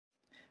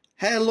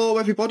Hello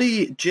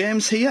everybody,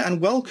 James here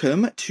and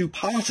welcome to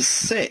part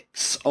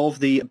 6 of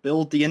the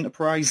Build the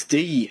Enterprise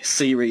D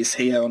series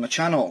here on the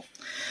channel.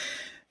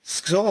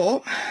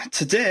 So,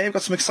 today I've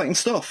got some exciting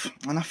stuff,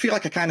 and I feel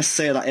like I kind of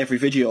say that every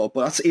video,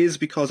 but that is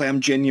because I am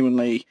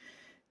genuinely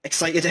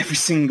excited every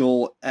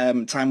single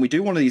time we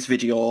do one of these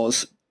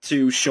videos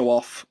to show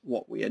off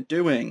what we are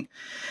doing.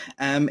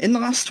 In the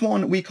last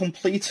one we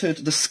completed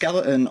the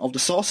skeleton of the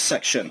source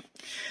section.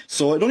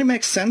 So it only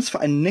makes sense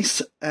for in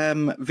this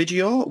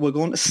video we're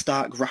going to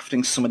start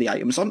grafting some of the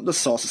items onto the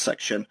source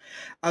section,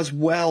 as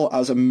well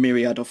as a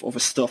myriad of other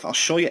stuff. I'll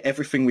show you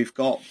everything we've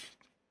got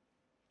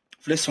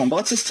for this one, but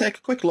let's just take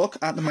a quick look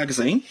at the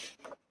magazine.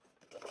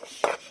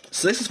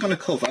 So this is going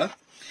to cover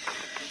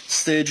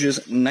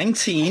stages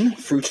 19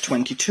 through to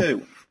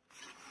 22.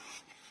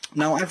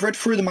 Now I've read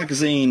through the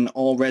magazine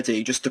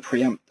already just to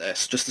preempt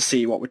this, just to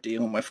see what we're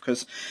dealing with,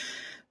 because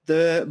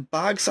the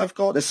bags I've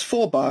got, there's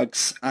 4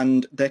 bags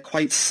and they're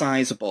quite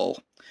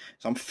sizable.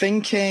 So I'm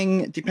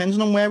thinking,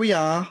 depending on where we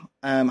are,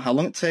 how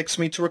long it takes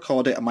me to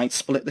record it, I might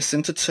split this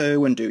into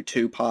 2 and do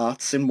 2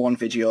 parts in one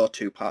video,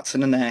 2 parts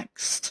in the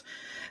next,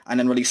 and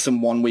then release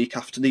them one week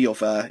after the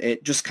other.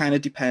 It just kind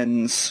of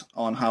depends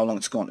on how long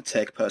it's going to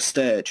take per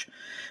stage.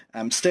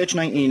 Stage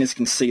 19, as you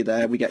can see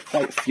there, we get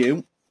quite a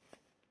few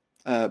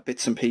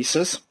bits and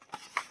pieces.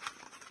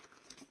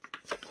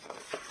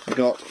 We've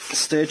got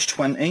stage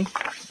 20,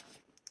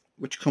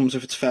 which comes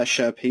with its fair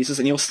share of pieces,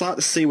 and you'll start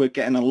to see we're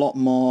getting a lot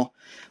more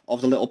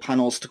of the little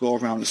panels to go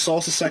around the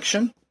saucer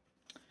section.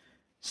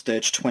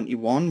 Stage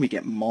 21, we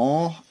get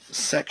more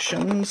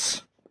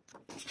sections,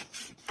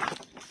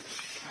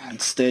 and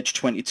stage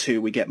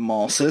 22 we get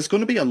more. So there's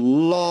going to be a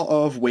lot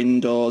of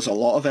windows, a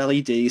lot of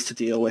LEDs to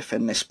deal with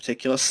in this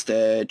particular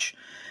stage.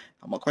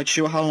 I'm not quite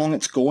sure how long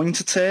it's going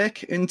to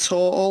take in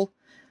total,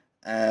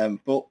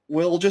 but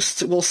we'll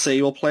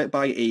see. We'll play it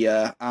by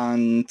ear,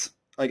 and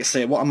like I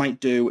say, what I might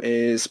do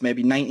is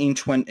maybe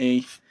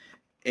 1920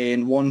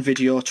 in one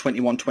video,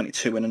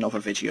 2122 in another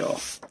video,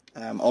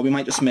 or we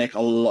might just make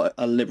a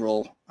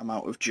liberal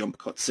amount of jump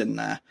cuts in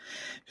there.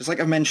 Because like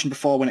I've mentioned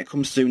before, when it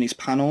comes to doing these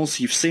panels,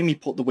 you've seen me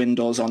put the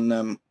windows on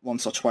them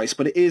once or twice,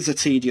 but it is a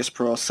tedious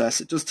process.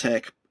 It does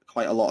take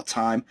quite a lot of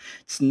time.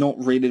 It's not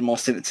really the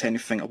most entertaining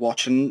thing to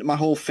watch, and my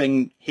whole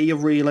thing here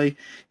really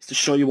is to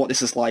show you what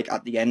this is like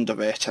at the end of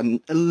it,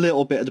 and a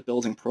little bit of the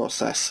building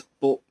process,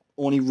 but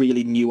only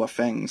really newer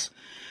things.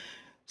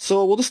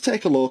 So we'll just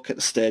take a look at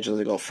the stages as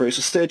I go through.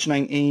 So stage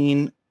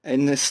 19,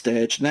 in this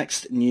stage,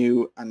 next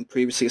new and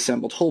previously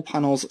assembled hull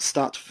panels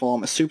start to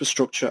form a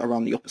superstructure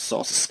around the upper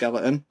saucer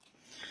skeleton.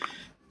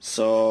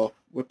 So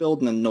we're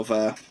building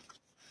another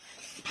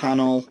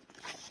panel.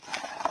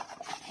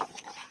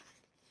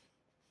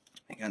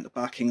 Again, the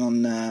backing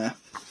on there.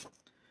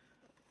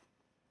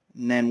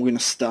 And then we're going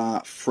to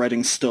start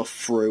threading stuff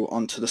through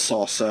onto the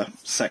saucer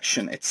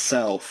section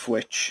itself,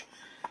 which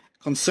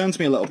concerns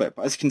me a little bit,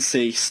 but as you can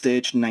see,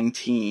 stage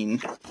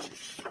 19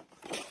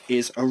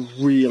 is a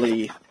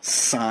really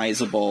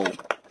sizable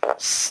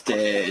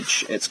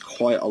stage. It's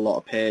quite a lot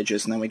of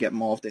pages, and then we get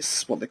more of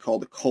this, what they call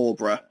the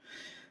Cobra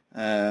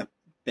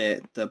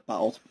bit, the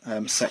battle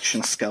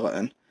section skeleton.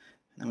 And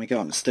then we go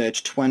on to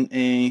stage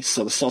 20,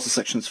 so the saucer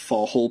section's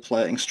 4 hull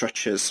plating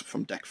stretches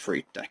from deck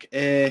 3 to deck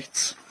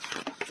 8.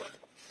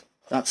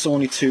 That's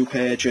only 2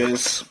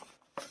 pages.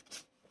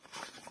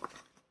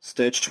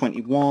 Stage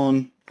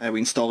 21, we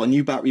install a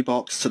new battery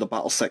box to the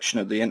battle section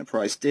of the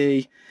Enterprise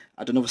D,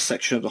 add another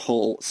section of the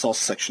hull,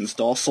 saucer section's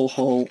dorsal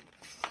hull,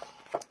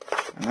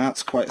 and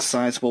that's quite a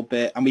sizable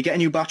bit. And we get a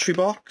new battery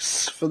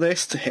box for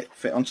this to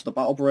fit onto the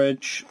battle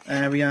bridge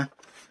area.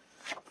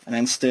 And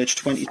then stage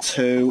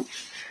 22,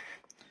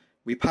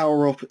 we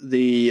power up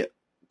the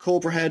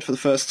Cobra head for the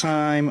first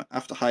time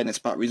after hiding its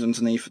batteries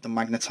underneath the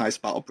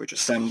magnetised battle bridge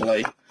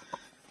assembly.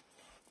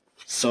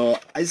 So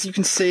as you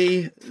can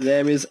see,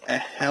 there is a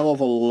hell of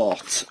a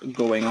lot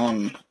going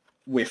on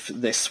with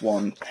this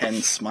one,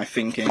 hence my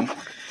thinking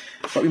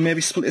but we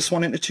maybe split this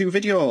one into 2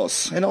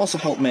 videos, and also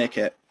help make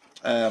it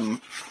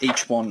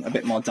each one a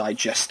bit more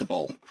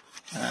digestible.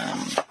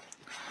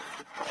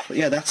 But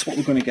yeah, that's what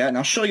we're going to get, and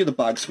I'll show you the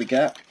bags we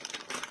get.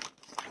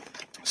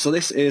 So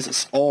this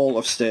is all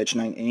of stage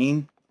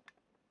 19.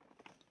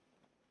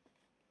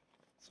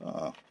 So,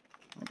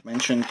 like I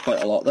mentioned,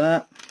 quite a lot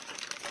there.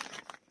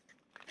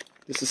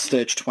 This is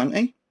stage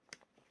 20.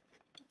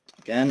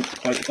 Again,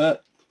 quite a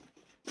bit.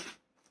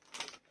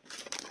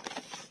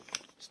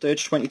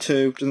 Stage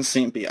 22 doesn't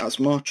seem to be as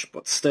much,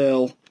 but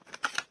still.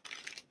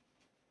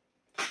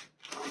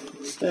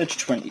 Stage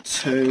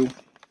 22,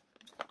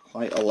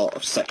 quite a lot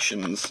of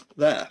sections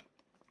there.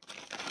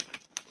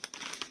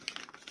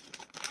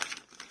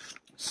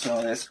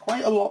 So there's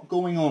quite a lot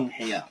going on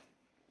here.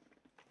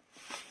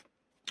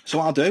 So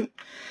what I'll do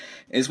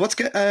is let's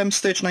get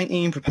stage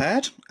 19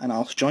 prepared, and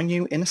I'll join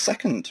you in a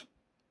second.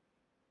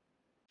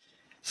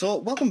 So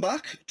welcome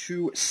back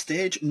to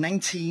stage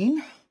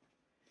 19.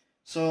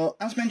 So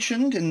as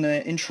mentioned in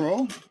the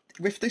intro,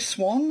 with this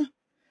one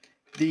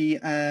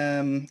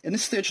In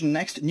this stage and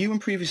next, new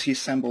and previously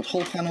assembled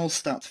hull panels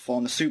start to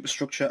form the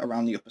superstructure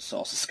around the upper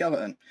saucer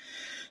skeleton.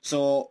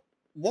 So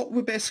what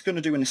we're basically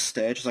going to do in this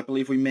stage is I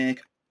believe we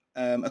make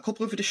a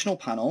couple of additional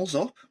panels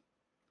up,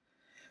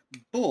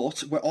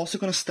 but we're also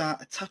going to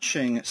start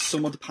attaching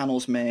some of the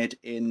panels made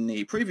in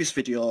the previous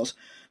videos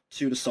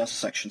to the saucer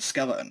section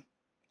skeleton.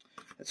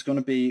 It's going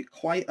to be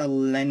quite a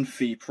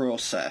lengthy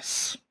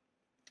process.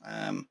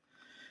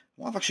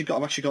 What I've actually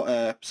got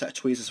a set of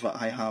tweezers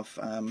that I have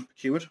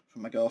procured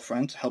from my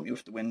girlfriend to help me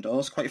with the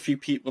windows. Quite a few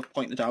people have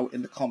pointed out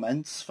in the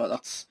comments that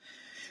that's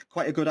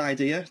quite a good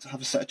idea to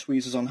have a set of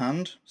tweezers on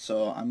hand,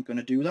 so I'm going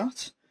to do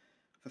that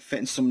for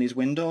fitting some of these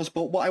windows.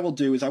 But what I will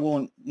do is I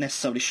won't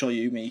necessarily show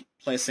you me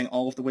placing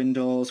all of the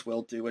windows.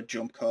 We'll do a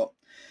jump cut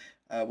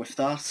with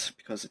that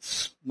because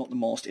it's not the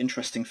most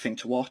interesting thing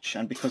to watch,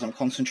 and because I'm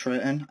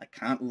concentrating I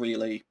can't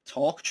really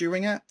talk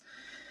during it.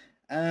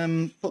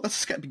 But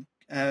let's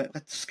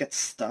get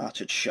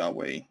started, shall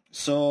we?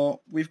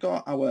 So we've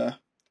got our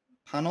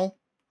panel,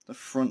 the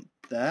front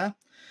there,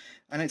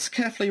 and it's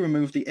carefully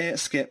remove the 8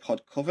 escape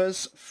pod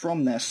covers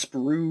from their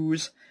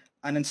sprues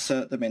and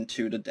insert them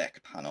into the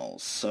deck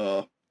panels.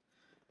 So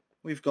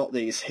we've got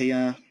these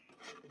here.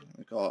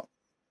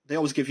 They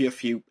always give you a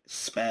few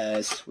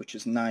spares, which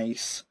is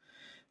nice,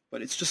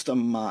 but it's just a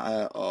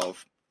matter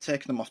of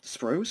taking them off the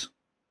sprues.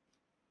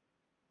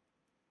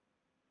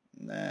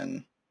 And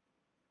then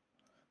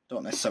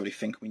don't necessarily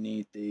think we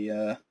need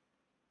the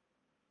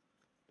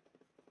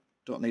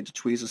don't need the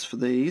tweezers for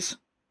these,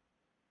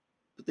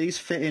 but these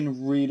fit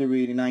in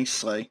really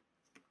nicely.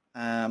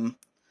 Let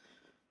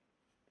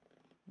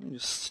me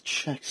just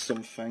check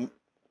something.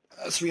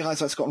 I just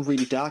realised that it's gotten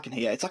really dark in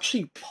here. It's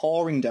actually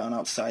pouring down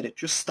outside. It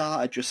just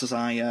started just as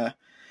I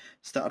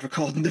started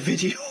recording the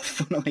video,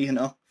 funnily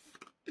enough.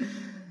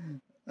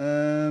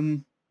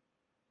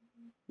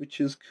 Which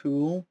is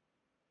cool.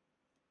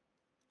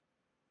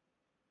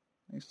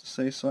 Nice to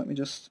say. So let me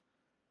just...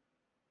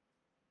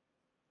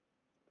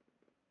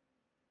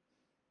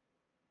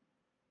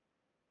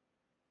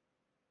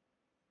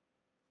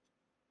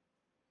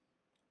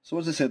 So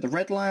what does it say? The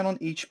red line on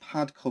each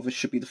pad cover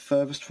should be the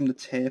furthest from the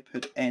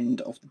tapered end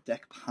of the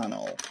deck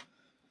panel.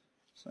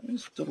 So let me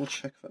just double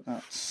check that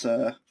that's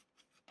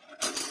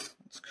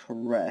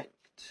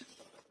correct.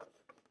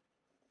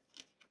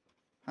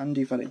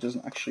 Handy that it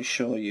doesn't actually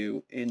show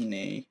you in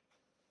the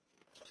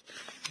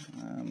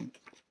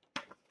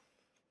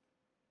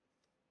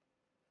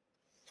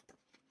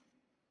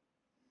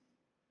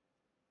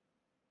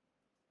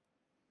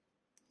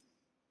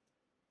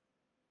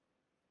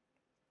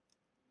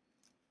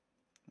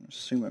I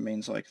assume it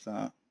means like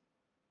that.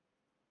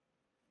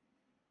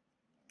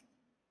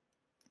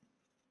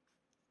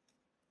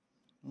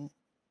 Oh.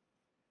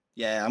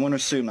 Yeah, I'm going to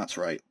assume that's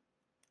right.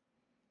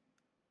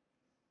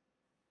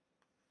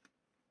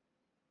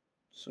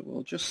 So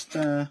we'll just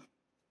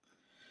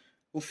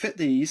we'll fit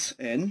these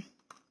in.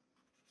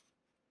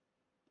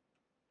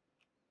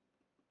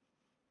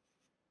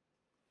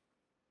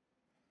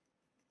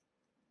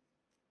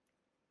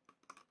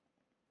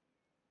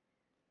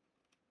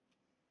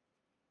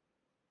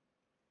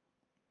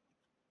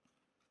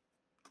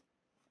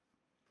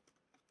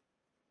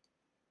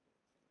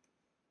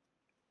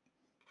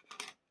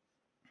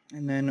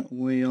 And then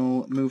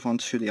we'll move on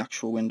to the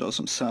actual windows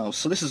themselves.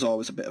 So this is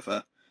always a bit of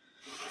a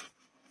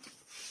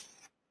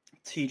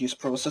tedious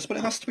process, but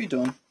it has to be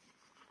done.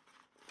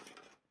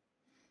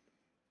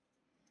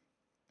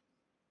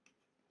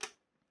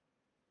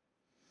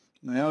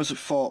 Now, I always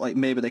thought like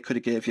maybe they could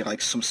have gave you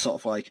like some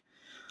sort of like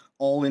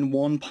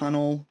all-in-one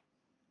panel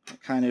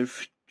that kind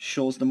of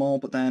shows them all,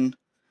 but then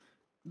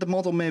the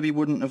model maybe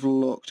wouldn't have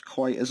looked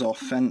quite as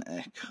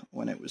authentic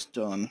when it was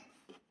done.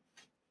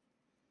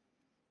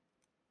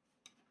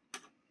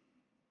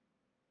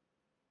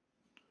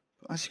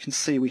 As you can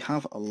see, we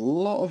have a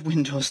lot of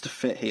windows to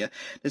fit here.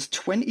 There's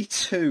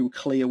 22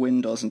 clear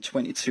windows and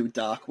 22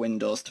 dark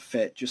windows to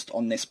fit just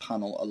on this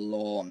panel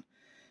alone.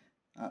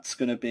 That's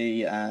going to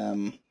be,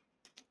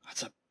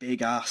 that's a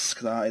big ask,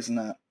 that, isn't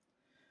it?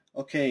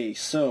 Okay,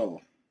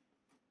 so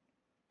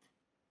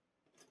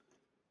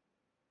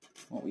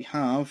what we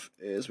have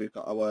is we've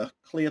got our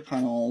clear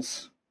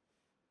panels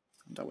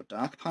and our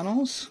dark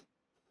panels.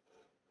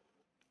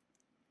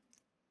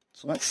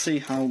 So let's see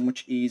how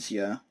much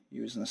easier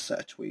using a set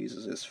of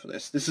tweezers is for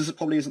this. This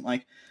probably isn't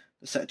like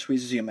the set of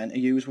tweezers you're meant to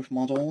use with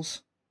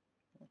models,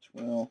 but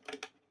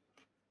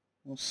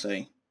we'll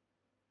see.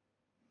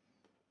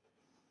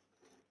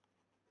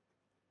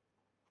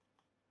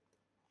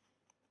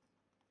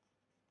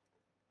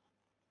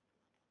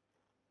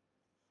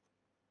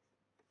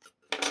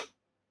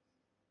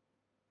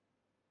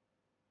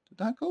 Did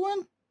that go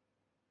in?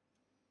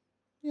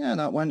 Yeah,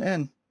 that went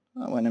in.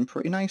 That went in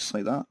pretty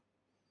nicely, that.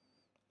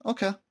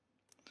 Okay.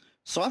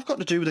 So I've got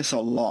to do this a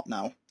lot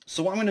now.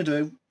 So what I'm going to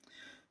do,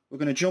 we're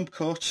going to jump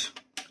cut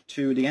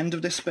to the end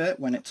of this bit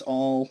when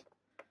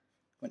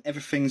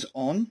everything's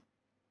on.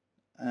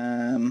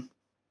 And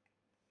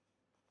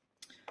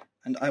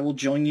I will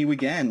join you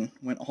again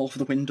when all of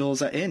the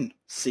windows are in.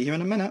 See you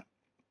in a minute.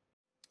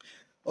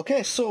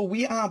 Okay, so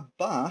we are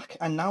back,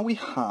 and now we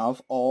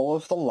have all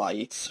of the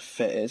lights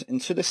fitted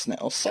into this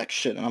little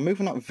section. And I'm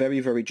moving that very,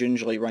 very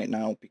gingerly right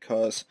now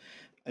because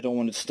I don't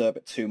want to disturb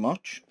it too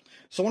much.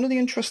 So one of the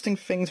interesting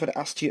things that it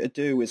asked you to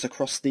do is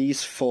across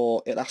these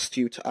four, it asked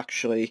you to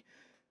actually,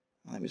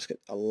 let me just get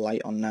a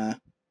light on there.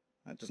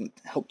 That doesn't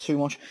help too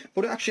much.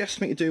 What it actually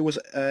asked me to do was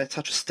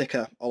attach a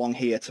sticker along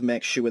here to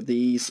make sure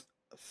these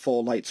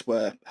four lights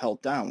were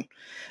held down.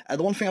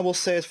 The one thing I will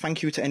say is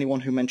thank you to anyone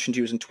who mentioned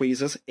using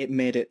tweezers. It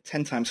made it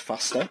 10 times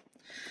faster.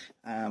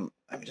 Let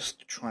me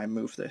just try and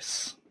move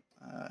this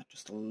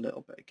just a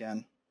little bit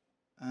again.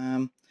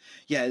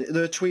 Yeah,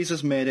 the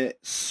tweezers made it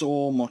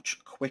so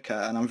much quicker,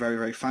 and I'm very,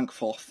 very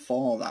thankful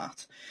for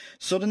that.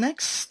 So the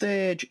next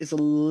stage is a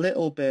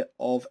little bit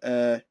of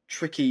a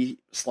tricky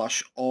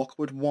 /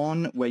 awkward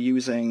one. We're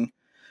using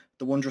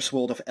the wondrous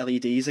world of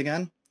LEDs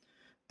again.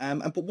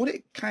 But what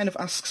it kind of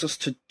asks us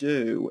to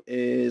do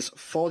is,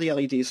 for the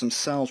LEDs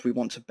themselves, we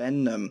want to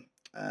bend them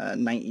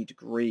 90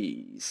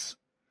 degrees.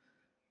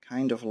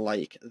 Kind of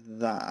like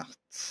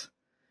that.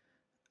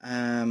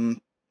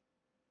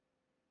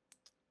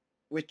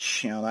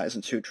 Which, that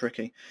isn't too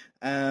tricky.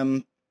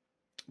 But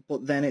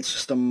then it's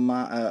just a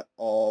matter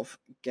of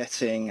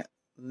getting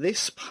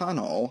this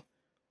panel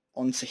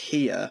onto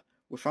here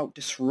without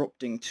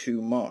disrupting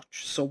too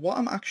much. So what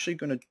I'm actually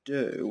going to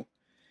do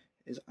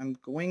is I'm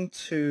going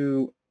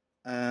to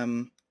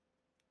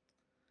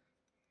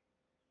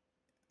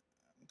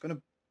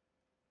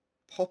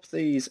pop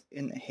these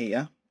in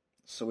here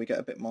so we get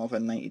a bit more of a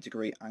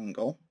 90-degree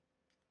angle.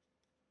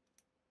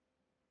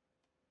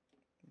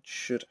 It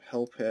should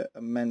help it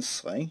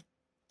immensely.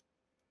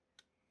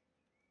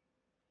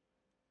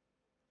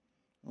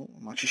 Oh,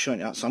 I'm actually showing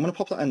you that. So I'm going to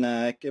pop that in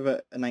there, give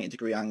it a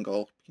 90-degree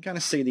angle. You can kind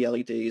of see the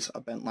LEDs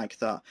are bent like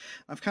that.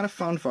 I've kind of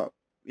found that,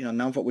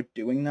 now that we're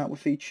doing that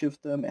with each of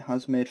them, it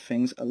has made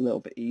things a little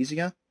bit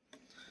easier.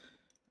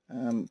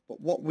 But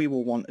what we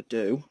will want to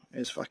do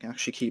is, if I can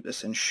actually keep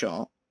this in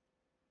shot,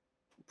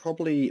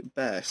 probably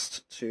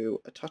best to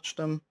attach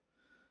them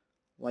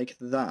like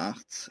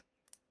that,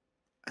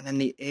 and then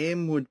the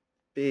aim would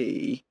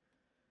be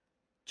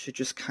to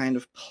just kind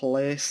of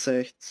place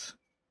it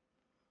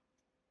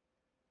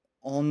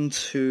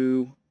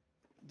onto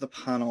the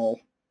panel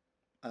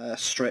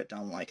straight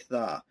down like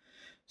that.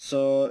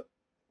 So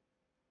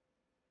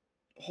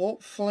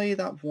hopefully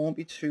that won't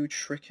be too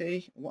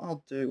tricky. What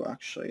I'll do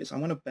actually is I'm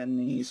going to bend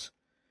these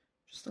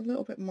just a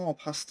little bit more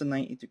past the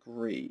 90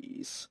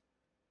 degrees,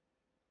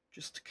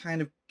 just to kind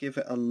of give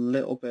it a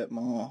little bit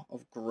more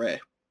of a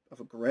grip. But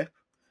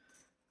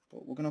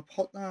we're going to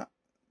put that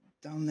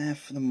down there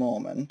for the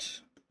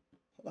moment.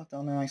 Put that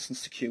down there nice and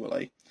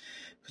securely,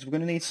 because we're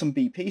going to need some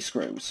BP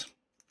screws.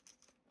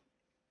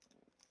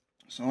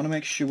 So I want to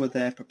make sure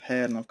they're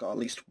prepared, and I've got at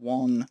least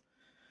one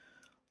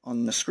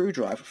on the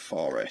screwdriver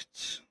for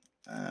it.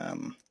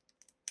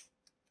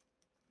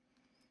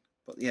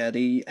 But yeah,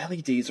 the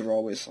LEDs are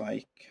always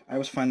I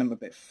always find them a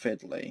bit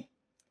fiddly.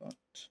 But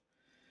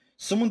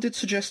someone did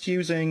suggest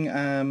using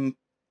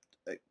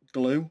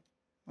glue,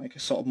 like a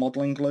sort of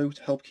modelling glue,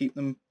 to help keep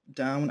them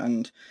down,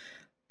 and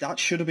that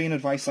should have been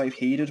advice I've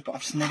heeded, but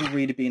I've just never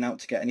really been out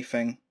to get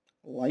anything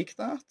like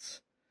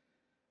that.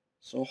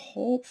 So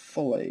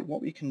hopefully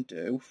what we can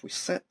do, if we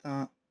set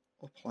that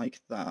up like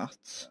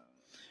that,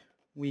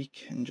 we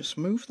can just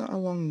move that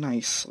along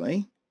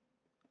nicely,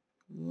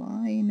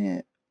 line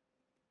it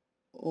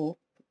up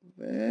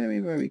very,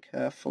 very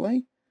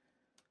carefully,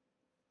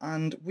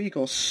 and we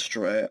go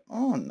straight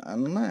on,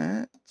 and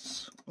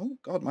let's... Oh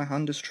god, my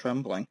hand is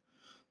trembling.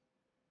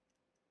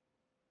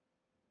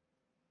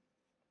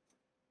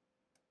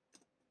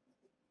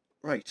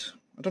 Right,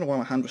 I don't know why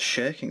my hand was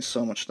shaking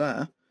so much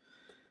there.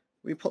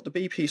 We put the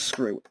BP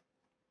screw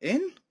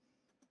in,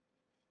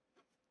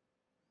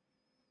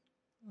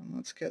 and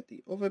let's get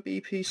the other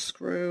BP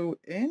screw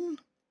in.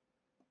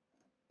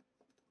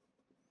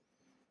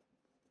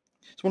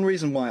 It's one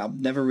reason why I've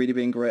never really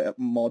been great at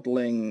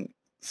modelling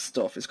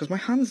stuff, is because my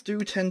hands do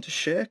tend to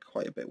shake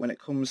quite a bit when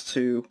it comes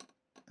to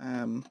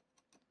fine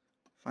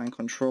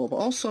control. But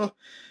also,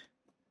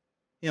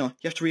 you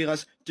have to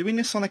realise, doing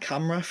this on a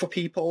camera for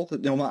people,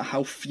 no matter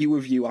how few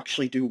of you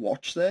actually do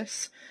watch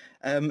this,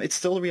 it's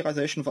still a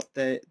realisation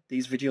that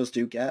these videos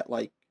do get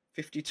like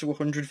 50 to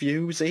 100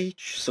 views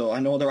each, so I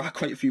know there are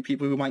quite a few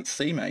people who might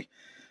see me.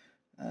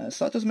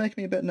 So that does make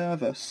me a bit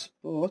nervous,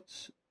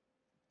 but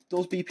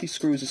those BP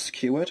screws are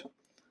secured.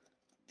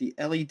 The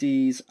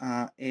LEDs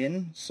are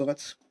in, so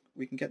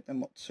we can get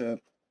them up to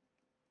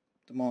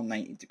the more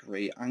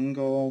 90-degree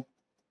angle.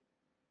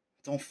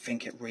 I don't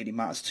think it really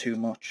matters too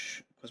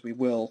much, because we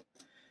will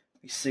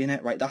be seeing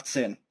it. Right, that's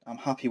in. I'm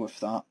happy with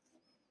that.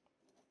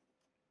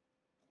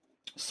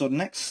 So the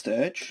next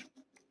stage,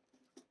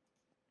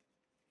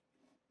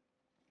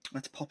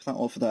 let's pop that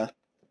over there.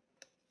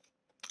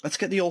 Let's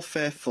get the Old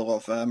Faithful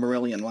of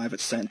Marillion live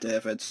at St.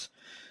 David's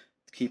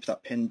to keep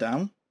that pinned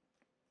down.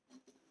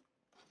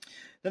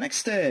 The next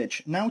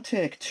stage, now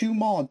take two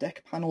more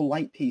deck panel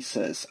light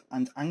pieces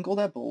and angle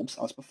their bulbs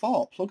as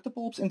before. Plug the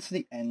bulbs into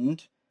the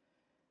end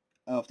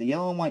of the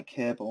yellow and white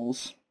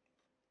cables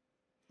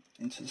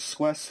into the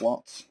square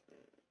slots.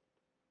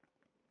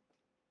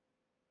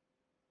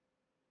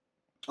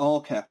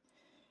 Okay.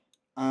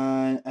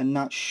 And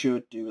that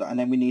should do that. And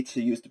then we need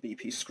to use the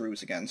BP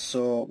screws again.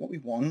 So what we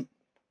want,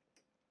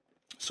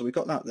 so we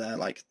got that there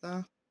like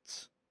that.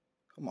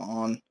 Come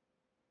on.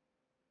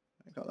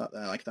 I got that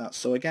there like that.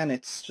 So again,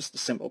 it's just a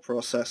simple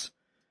process.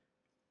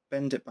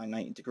 Bend it by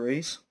 90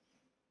 degrees.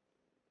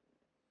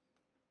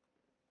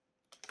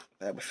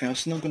 There we go. I'm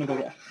still going to go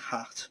get a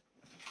hat.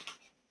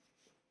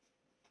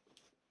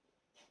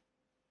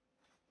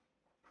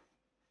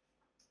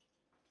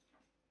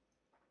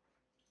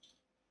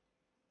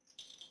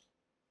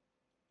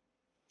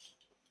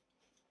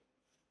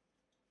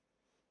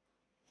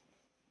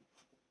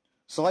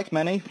 So like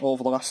many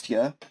over the last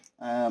year,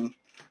 I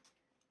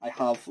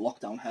have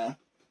lockdown hair.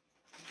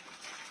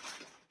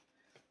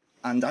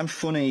 And I'm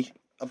funny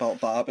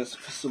about barbers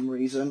for some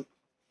reason.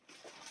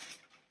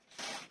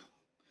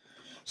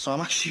 So I'm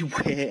actually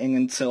waiting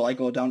until I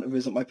go down to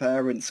visit my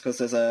parents because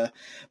there's a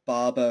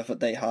barber that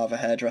they have, a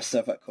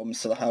hairdresser that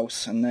comes to the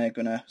house and they're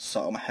going to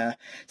sort out my hair.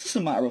 It's just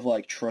a matter of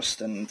like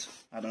trust and,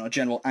 I don't know,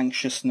 general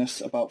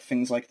anxiousness about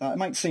things like that. It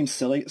might seem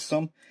silly to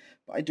some,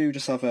 but I do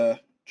just have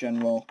a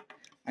general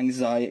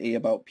anxiety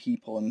about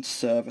people and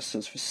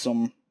services for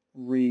some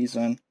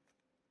reason.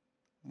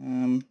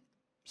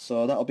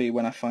 So that'll be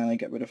when I finally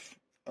get rid of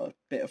a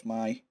bit of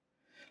my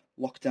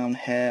lockdown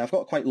hair. I've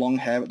got quite long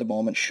hair at the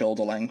moment,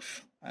 shoulder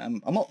length.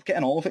 I'm not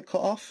getting all of it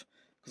cut off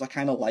because I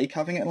kind of like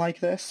having it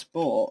like this,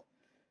 but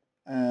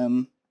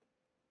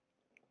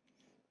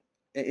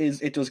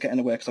it does get in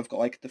the way because I've got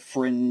like the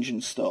fringe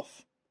and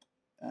stuff.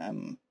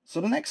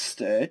 So the next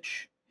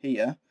stage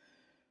here,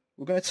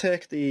 we're going to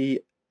take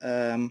the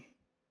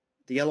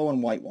yellow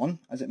and white one,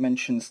 as it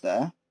mentions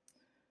there,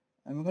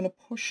 and we're going to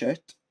push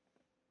it.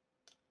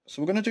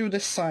 So we're going to do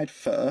this side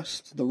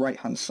first, the right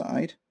hand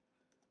side.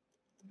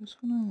 I'm just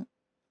going to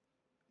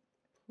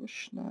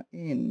push that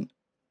in.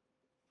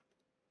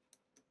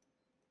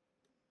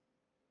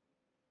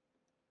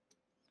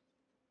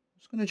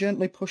 Just going to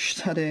gently push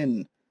that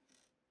in.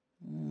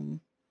 Doesn't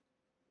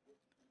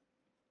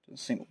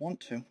seem to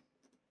want to.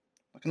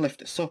 I can lift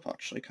this up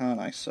actually, can't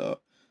I? So,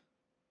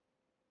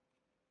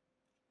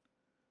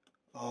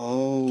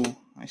 oh,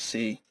 I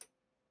see.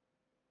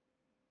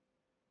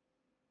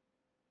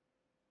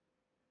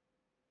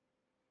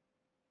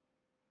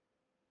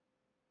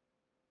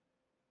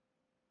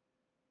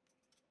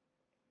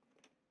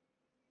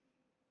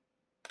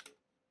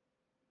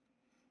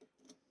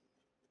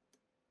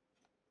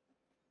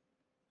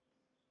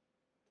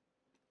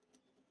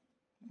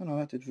 Oh no,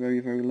 that did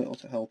very, very little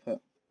to help it.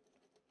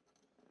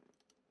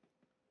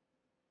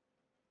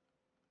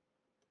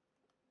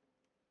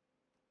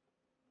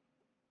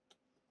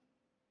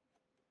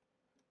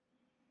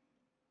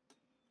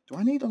 Do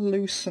I need to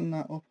loosen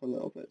that up a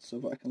little bit so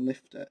that I can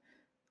lift it?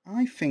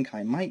 I think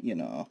I might, you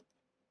know.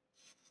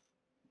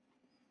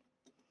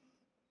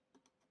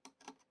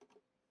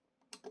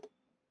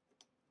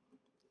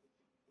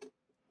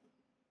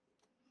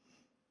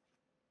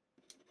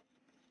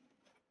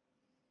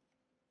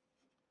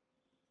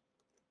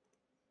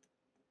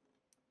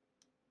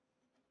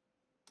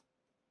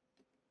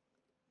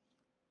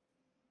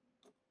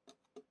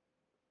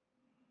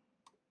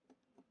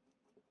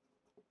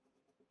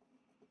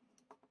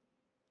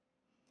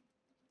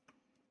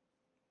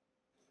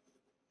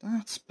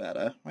 That's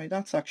better. Right,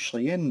 that's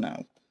actually in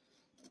now.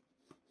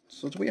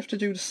 So do we have to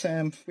do the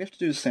same? We have to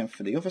do the same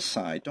for the other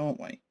side, don't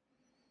we?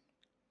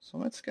 So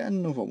let's get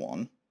another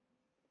one.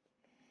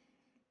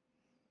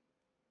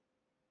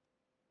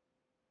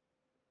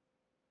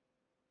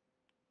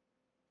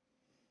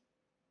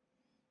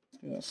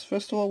 Yes,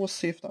 first of all, we'll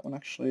see if that one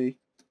actually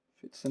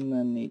fits in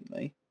there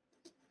neatly.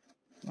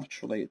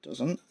 Naturally it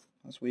doesn't,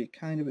 as we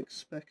kind of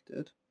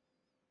expected.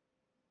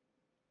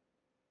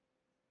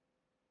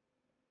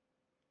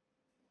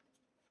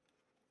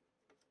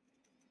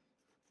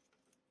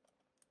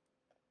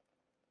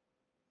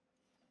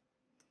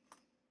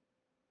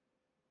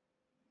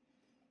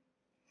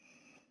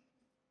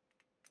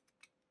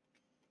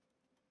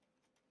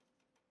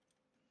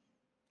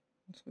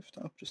 Let's lift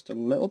that up just a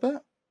little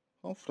bit.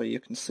 Hopefully you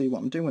can see what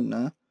I'm doing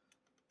there.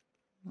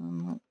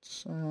 And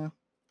that's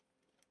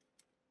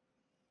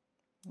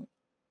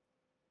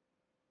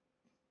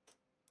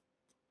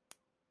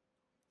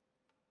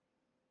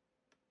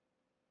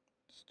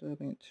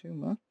disturbing it too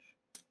much.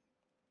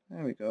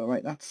 There we go,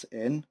 right, that's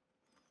in.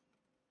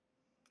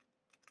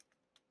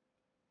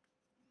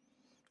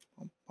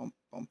 Bump, bump,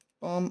 bump,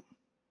 bump.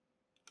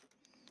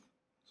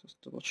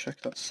 Just double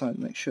check that side,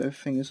 make sure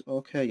everything is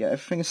okay. Yeah,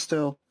 everything is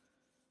still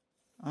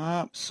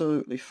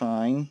absolutely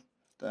fine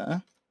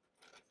there.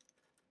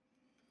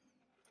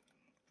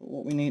 But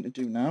what we need to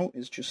do now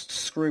is just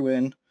screw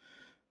in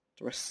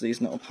the rest of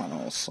these little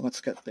panels. So let's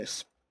get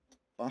this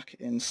back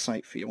in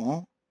sight for you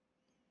all.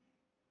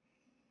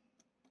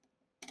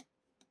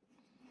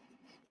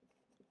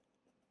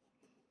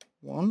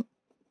 One.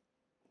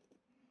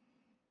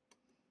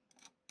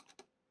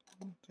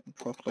 Didn't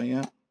properly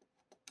yet.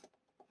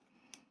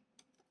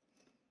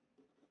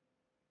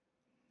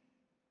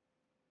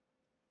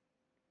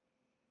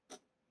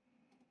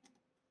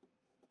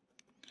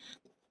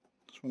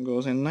 one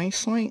goes in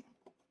nicely.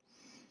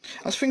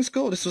 As things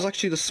go, this was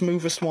actually the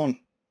smoothest one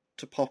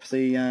to pop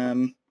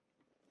the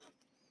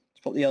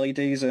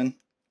LEDs in.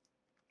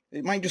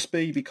 It might just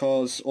be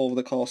because over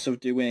the course of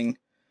doing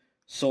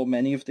so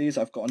many of these,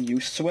 I've gotten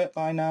used to it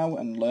by now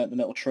and learnt the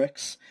little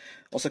tricks.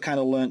 Also kind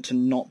of learnt to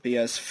not be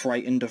as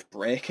frightened of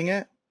breaking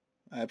it.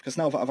 Because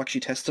now that I've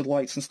actually tested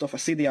lights and stuff, I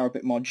see they are a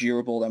bit more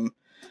durable than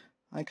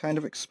I kind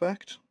of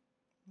expect.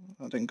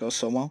 That didn't go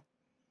so well.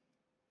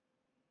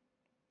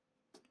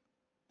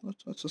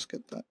 Let's just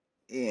get that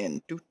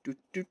in. Do.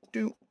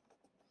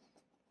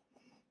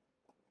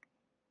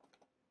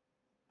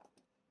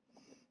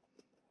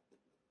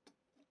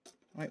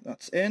 Right,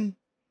 that's in.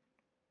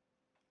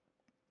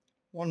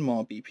 One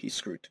more BP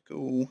screw to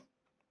go.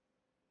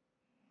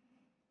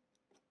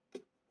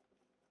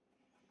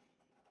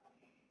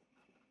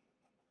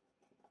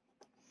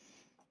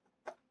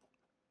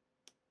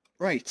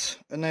 Right,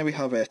 and there we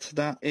have it.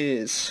 That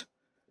is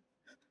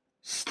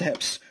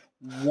steps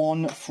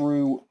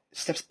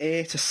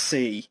A to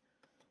C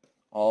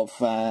of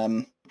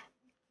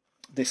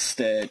this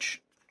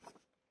stage.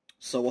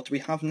 So what do we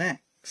have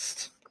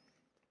next?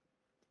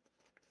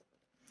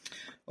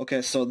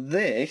 Okay, so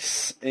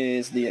this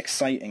is the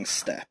exciting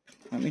step.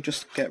 Let me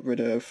just get rid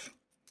of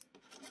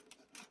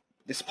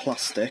this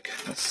plastic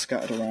that's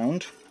scattered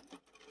around.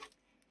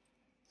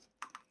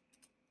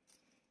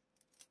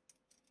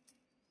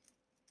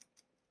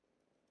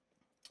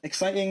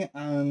 Exciting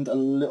and a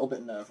little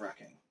bit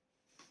nerve-wracking.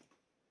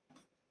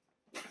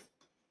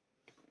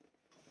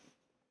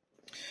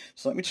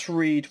 So let me just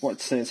read what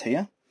it says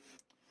here.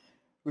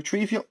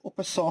 Retrieve your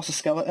upper saucer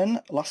skeleton,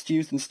 last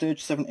used in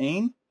stage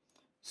 17.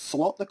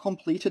 Slot the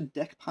completed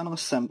deck panel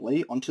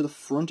assembly onto the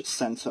front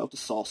centre of the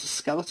saucer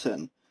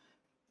skeleton.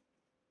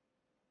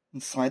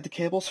 And slide the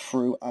cables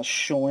through as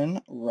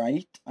shown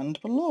right and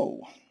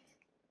below.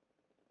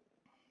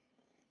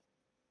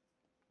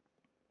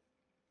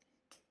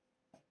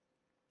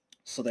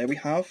 So there we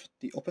have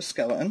the upper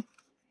skeleton.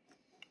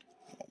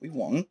 What we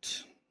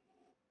want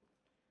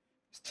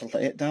is to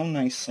lay it down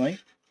nicely.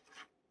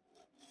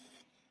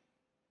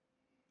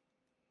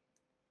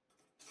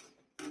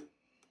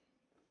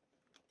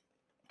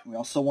 We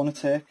also want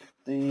to take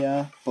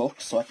the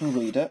book so I can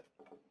read it.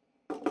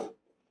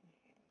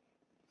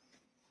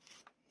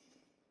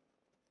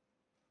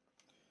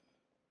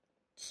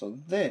 So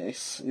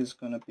this is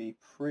going to be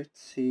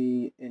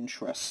pretty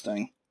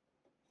interesting.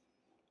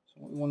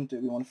 So what we want to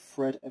do, we want to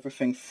thread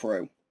everything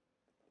through.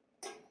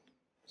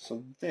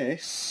 So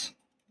this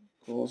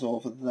goes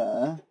over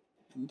there,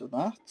 under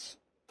that.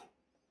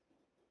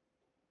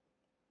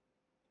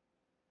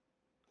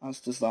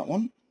 As does that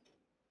one.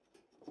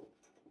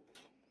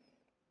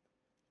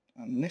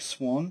 And this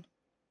one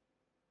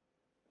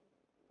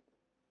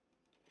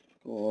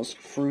goes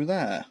through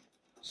there.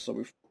 So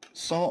we've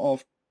sort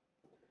of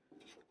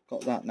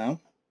got that now.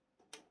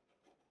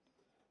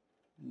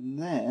 And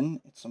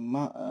then it's a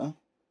matter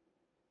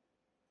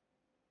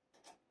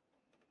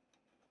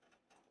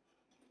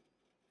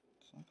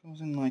so that goes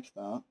in like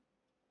that.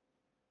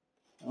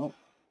 Oh.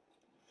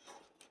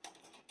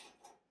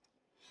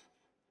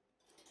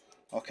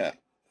 Okay.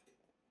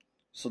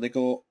 So they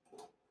go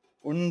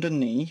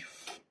underneath.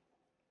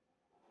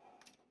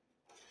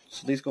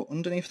 So these go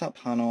underneath that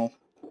panel,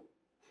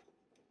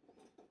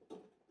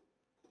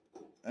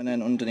 and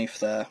then underneath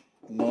there,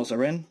 and those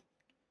are in,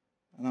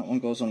 and that one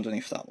goes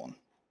underneath that one.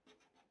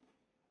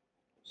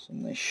 So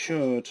they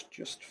should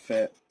just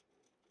fit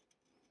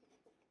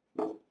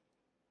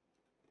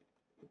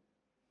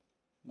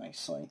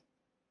nicely.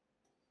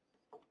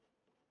 I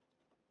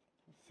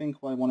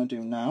think what I want to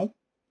do now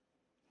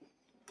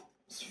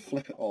is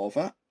flip it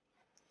over.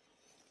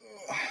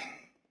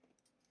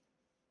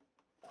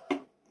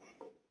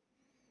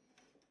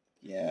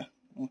 Yeah,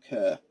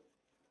 okay.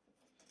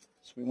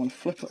 So we want to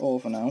flip it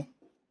over now.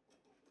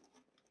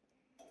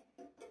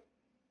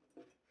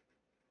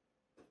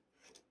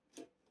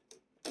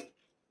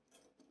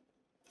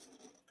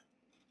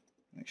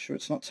 Make sure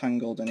it's not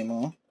tangled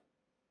anymore.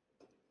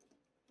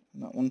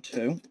 And that one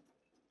too.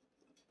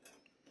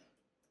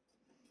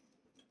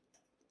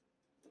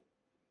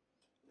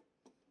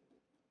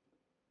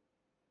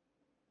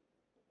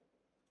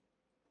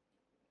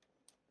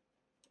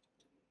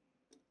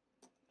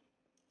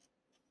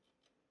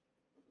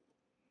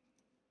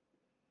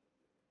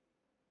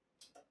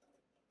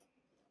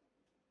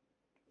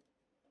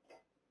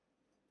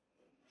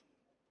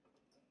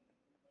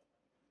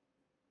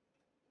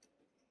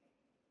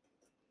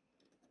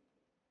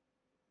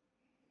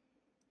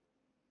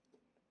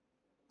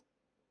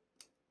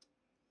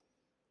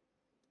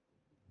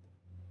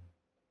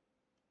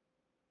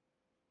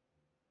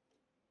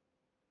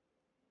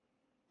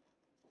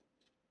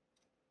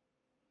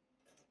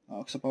 That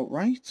looks about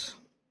right.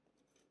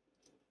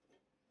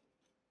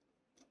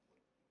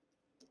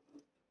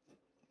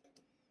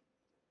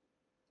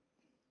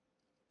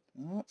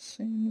 That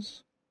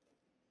seems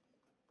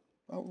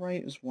about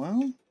right as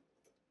well.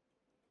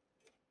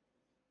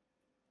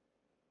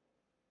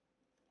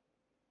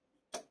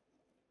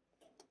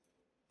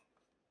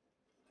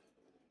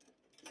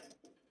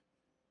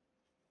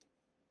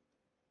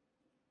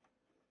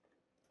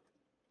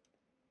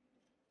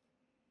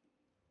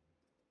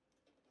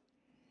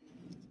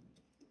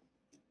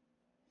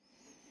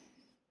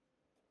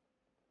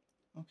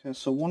 Okay,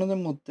 so one of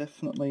them will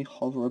definitely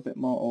hover a bit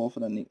more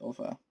over than the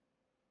other.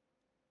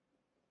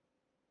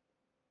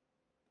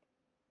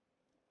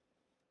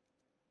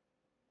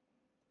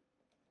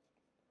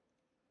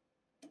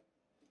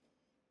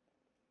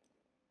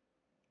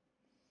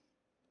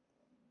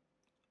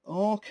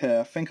 Okay,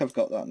 I think I've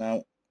got that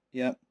now.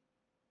 Yep.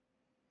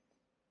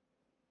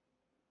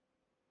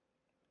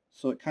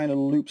 So it kind of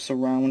loops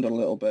around a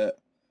little bit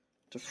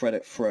to thread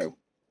it through.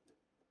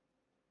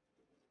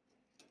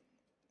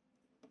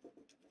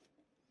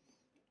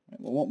 Right,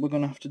 well, what we're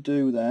going to have to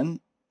do then,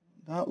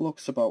 that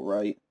looks about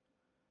right.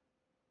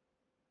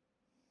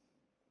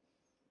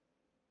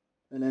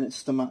 And then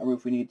it's the matter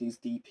of we need these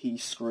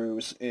DP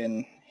screws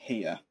in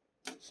here.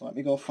 So let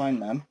me go find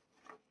them.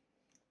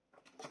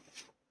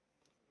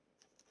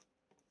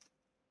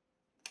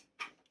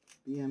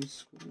 BM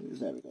screws,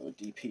 there we go,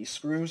 DP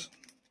screws.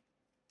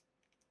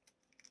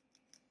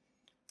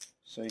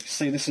 So you can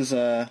see this is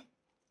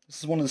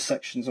one of the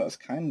sections that was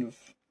kind of...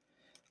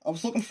 I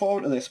was looking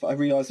forward to this, but I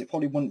realised it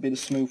probably wouldn't be the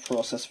smooth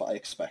process that I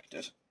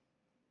expected.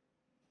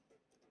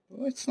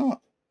 But it's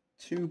not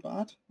too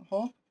bad, I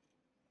hope.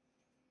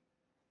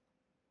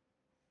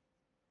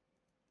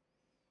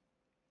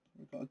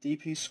 We've got a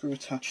DP screw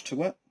attached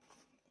to it.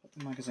 Put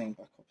the magazine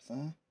back up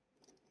there.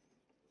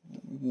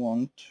 What we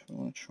want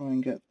to try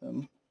and get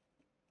them.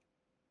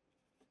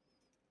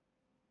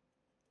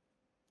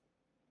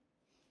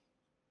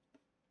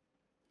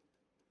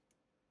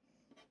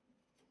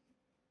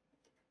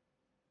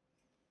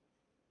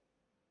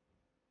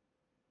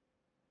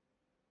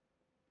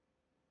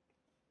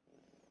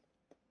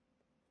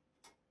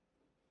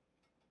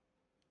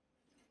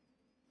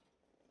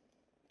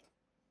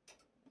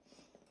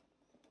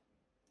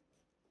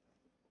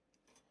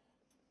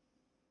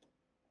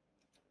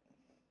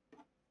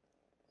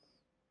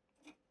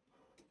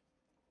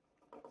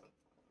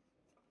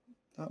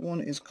 That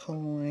one is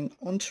coming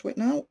onto it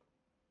now.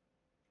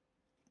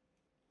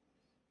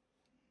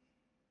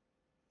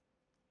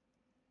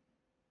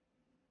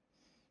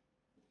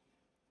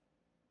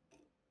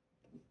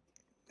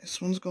 This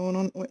one's going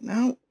onto it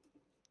now.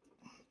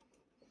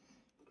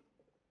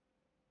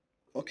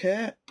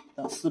 Okay,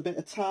 that's the bit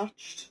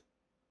attached.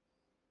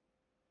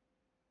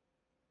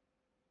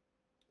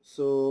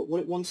 So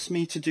what it wants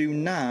me to do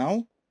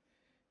now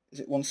is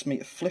it wants me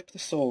to flip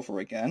this over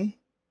again.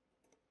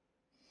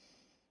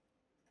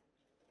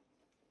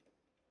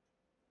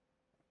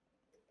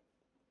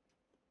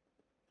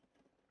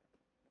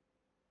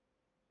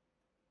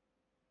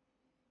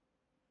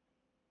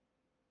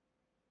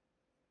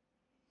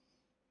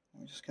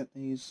 Let me just get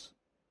these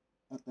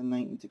at the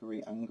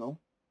 90-degree angle.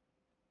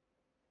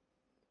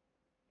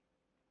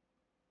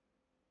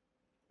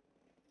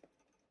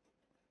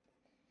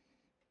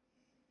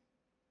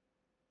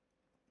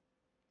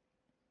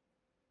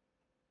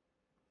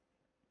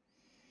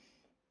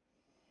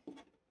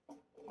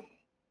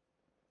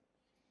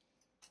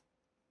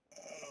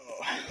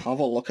 Have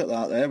a look at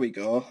that, there we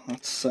go.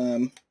 That's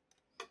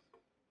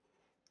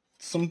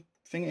something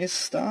is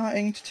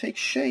starting to take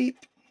shape.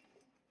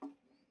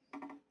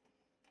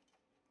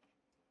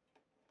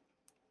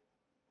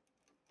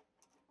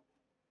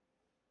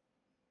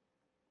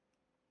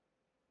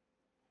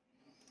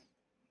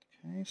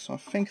 Okay, so I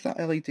think that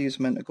LED is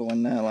meant to go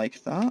in there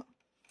like that.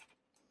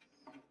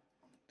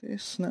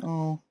 This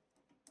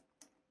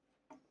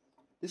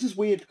is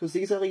weird because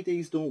these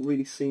LEDs don't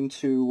really seem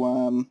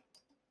to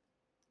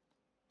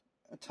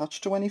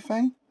attach to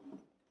anything.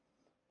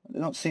 They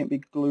don't seem to be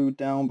glued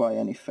down by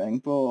anything,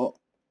 but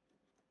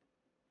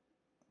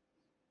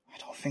I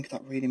don't think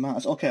that really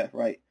matters. Okay,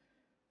 right.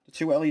 The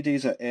two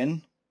LEDs are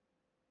in.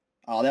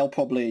 There'll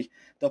probably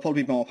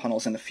be more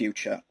panels in the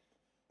future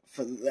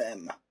for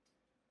them.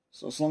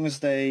 So as long as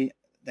they're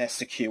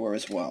secure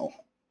as well,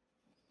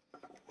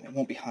 it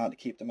won't be hard to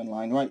keep them in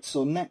line. Right,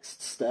 so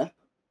next step,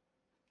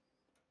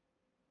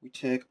 we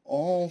take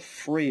all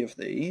three of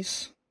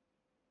these.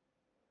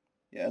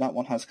 Yeah, that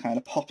one has kind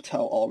of popped out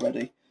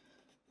already.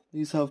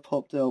 These have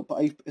popped out, but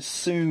I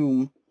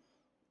assume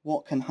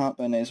what can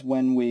happen is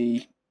when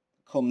we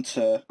come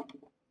to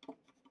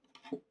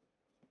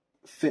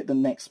fit the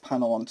next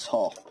panel on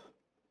top,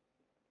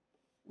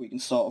 we can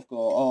sort of go,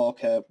 oh,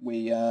 okay,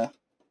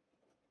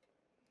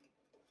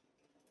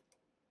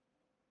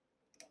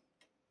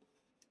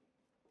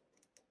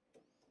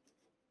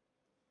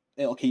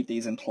 it'll keep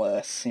these in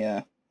place,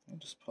 yeah. I'll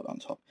just put it on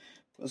top.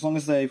 But as long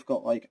as they've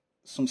got like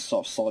some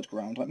sort of solid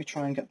ground, let me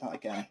try and get that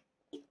again.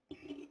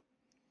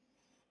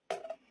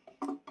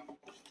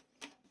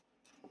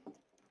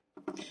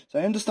 So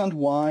I understand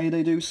why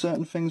they do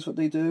certain things that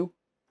they do,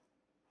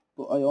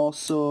 but I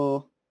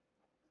also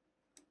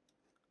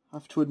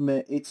have to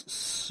admit it's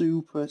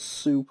super,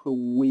 super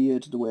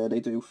weird the way they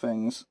do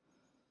things.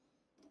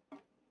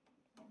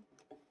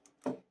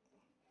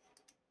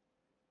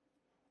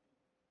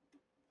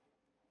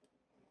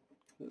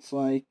 It's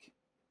like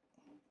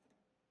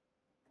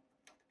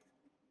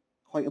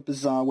quite a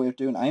bizarre way of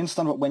doing it. I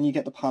understand that when you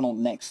get the panel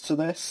next to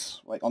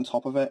this, like on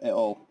top of it,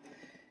 it'll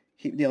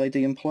keep the LED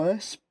in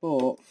place,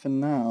 but for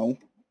now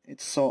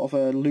it's sort of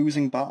a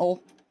losing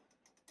battle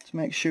to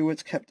make sure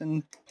it's kept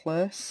in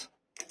place.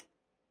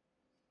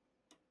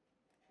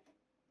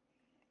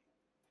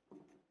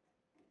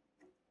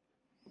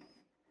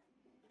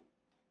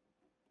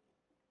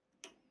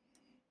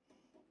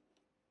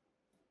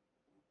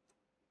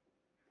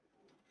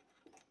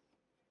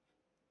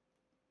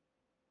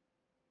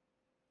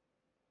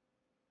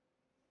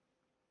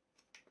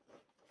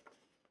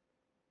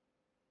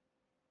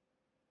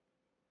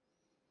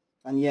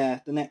 And yeah,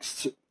 in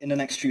the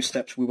next few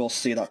steps we will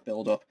see that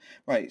build up.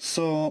 Right,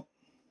 so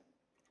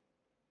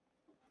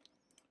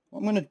what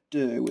I'm going to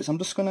do is I'm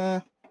just going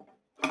to,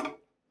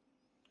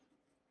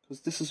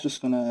 because this is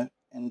just going to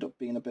end up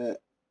being a bit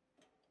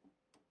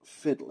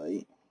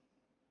fiddly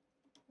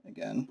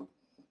again.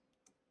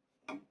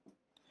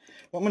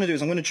 What I'm going to do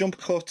is I'm going to jump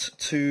cut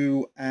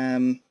to,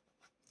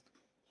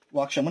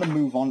 well actually I'm going to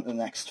move on to the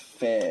next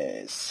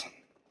phase,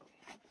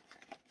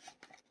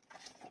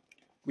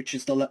 which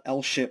is the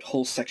L-shaped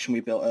hull section we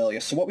built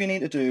earlier. So what we need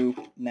to do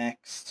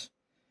next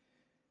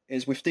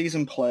is, with these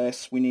in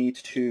place, we need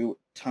to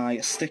tie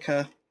a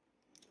sticker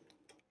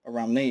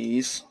around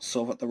these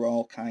so that they're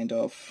all kind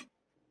of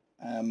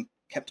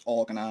kept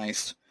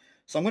organised.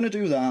 So I'm going to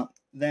do that.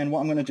 Then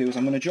what I'm going to do is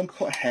I'm going to jump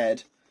cut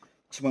ahead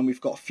to when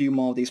we've got a few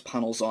more of these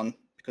panels on,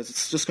 because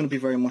it's just going to be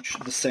very much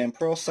the same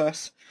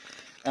process.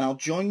 And I'll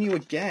join you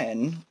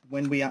again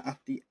when we are at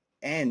the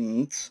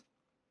end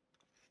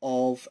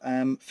of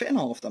fitting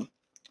all of them.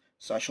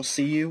 So I shall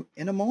see you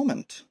in a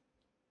moment.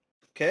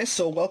 Okay,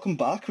 so welcome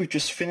back. We've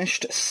just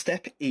finished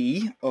step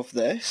E of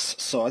this.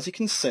 So as you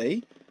can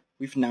see,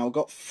 we've now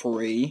got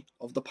 3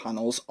 of the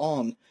panels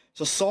on.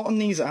 So sorting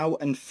these out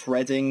and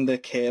threading the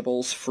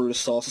cables through the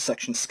saucer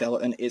section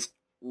skeleton is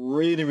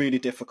really, really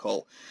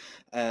difficult.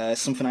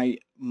 Something I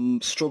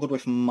struggled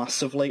with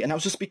massively, and that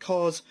was just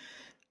because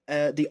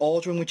the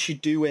order in which you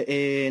do it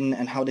in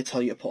and how they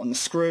tell you to put on the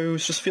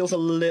screws just feels a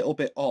little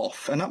bit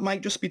off, and that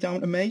might just be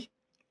down to me.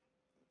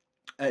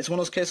 It's one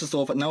of those cases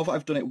though that now that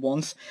I've done it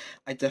once,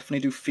 I definitely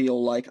do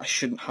feel like I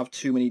shouldn't have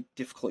too many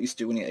difficulties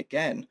doing it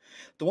again.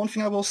 The one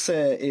thing I will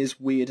say is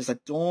weird is I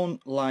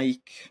don't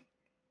like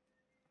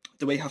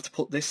the way you have to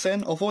put this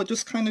in, although it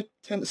does kind of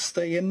tend to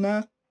stay in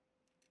there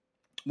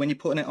when you're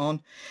putting it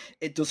on.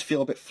 It does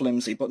feel a bit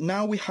flimsy, but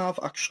now we have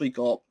actually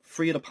got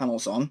 3 of the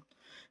panels on,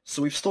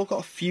 so we've still got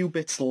a few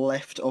bits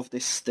left of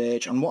this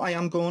stage, and what I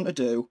am going to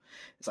do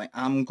is I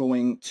am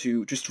going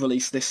to just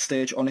release this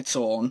stage on its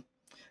own,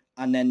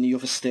 and then the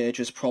other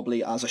stages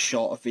probably as a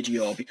shorter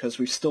video, because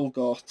we've still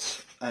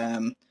got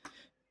you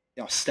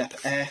know, step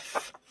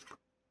F,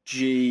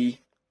 G,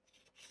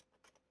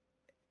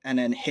 and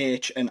then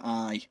H and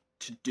I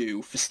to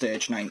do for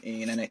stage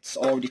 19, and it's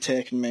already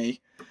taken me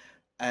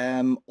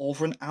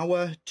over an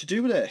hour to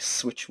do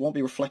this, which won't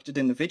be reflected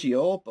in the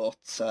video,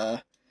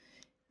 but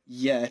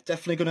yeah,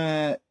 definitely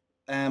gonna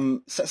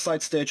set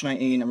aside stage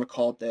 19 and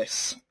record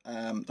this,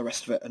 the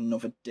rest of it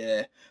another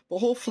day, but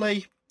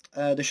hopefully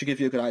this should give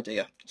you a good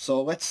idea.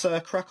 So let's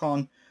crack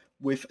on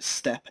with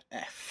step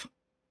F.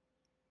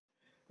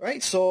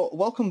 Right, so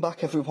welcome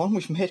back everyone.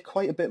 We've made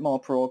quite a bit more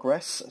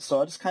progress,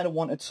 so I just kind of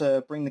wanted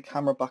to bring the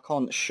camera back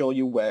on to show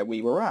you where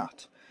we were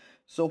at.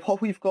 So what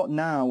we've got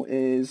now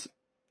is,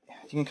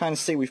 you can kind of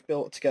see we've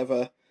built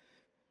together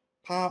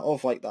part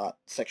of like that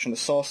section of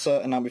the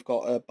saucer, and now we've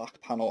got a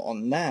back panel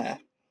on there.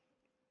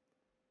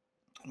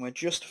 And we're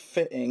just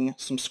fitting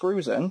some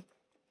screws in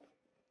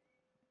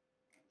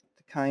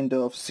kind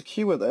of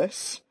secure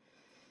this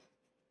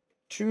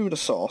to the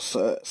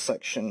saucer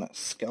section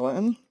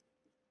skeleton.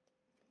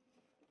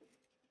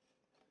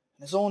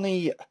 There's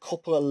only a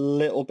couple of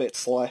little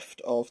bits left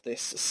of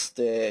this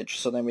stage,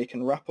 so then we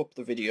can wrap up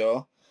the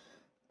video.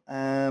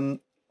 And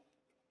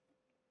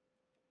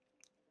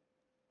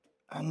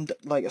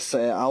like I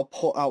say, I'll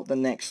put out the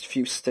next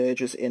few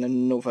stages in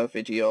another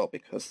video,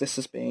 because this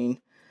has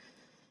been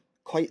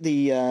quite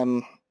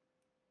the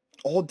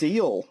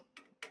ordeal.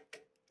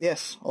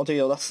 Yes,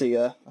 ordeal, that's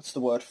the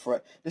word for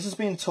it. This has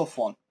been a tough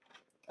one,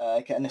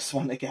 getting this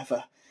one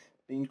together.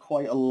 Been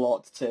quite a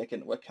lot to take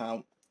into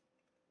account.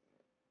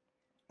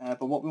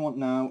 But what we want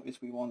now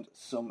is we want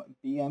some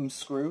BM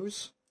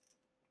screws.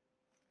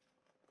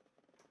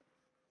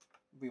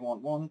 We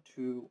want 1,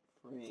 2,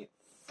 3,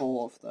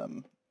 4 of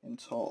them in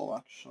total,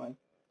 actually.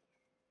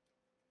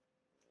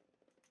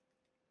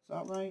 Is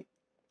that right?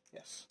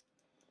 Yes.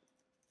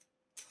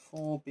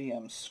 4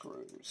 BM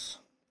screws.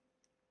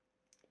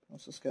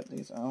 Let's just get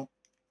these out.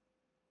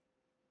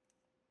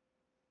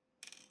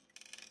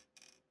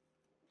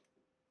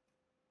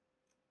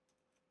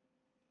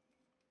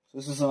 So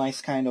this is a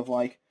nice kind of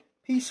like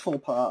peaceful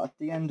part at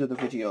the end of the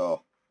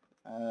video.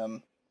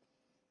 I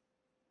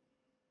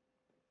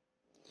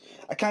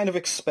kind of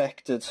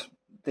expected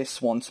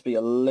this one to be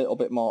a little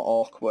bit more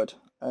awkward.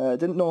 I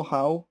didn't know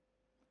how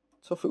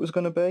tough it was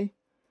going to be.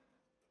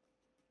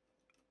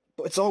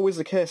 But it's always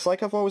the case,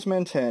 like I've always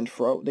maintained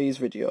throughout these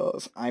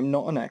videos, I'm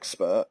not an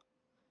expert.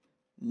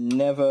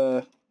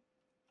 Never,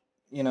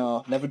 you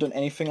know, never done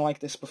anything like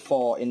this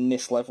before in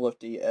this level of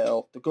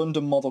detail. The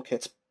Gundam model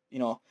kits, you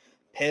know,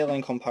 pale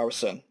in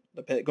comparison.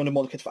 The Gundam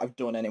model kits that I've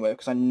done anyway,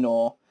 because I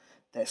know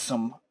there's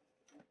some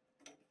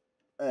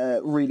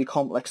really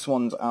complex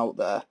ones out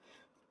there.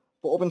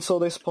 But up until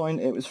this point,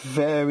 it was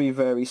very,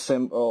 very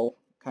simple,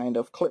 kind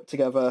of clip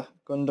together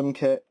Gundam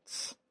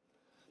kits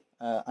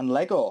and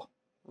Lego,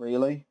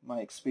 really, my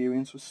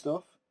experience with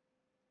stuff.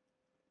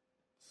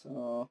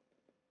 So,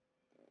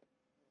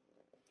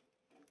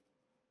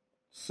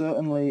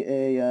 certainly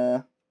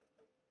a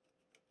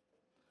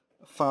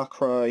far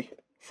cry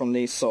from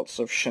these sorts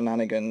of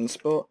shenanigans,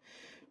 but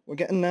we're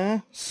getting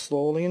there,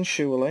 slowly and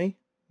surely.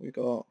 We've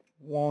got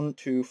 1,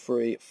 2,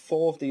 3,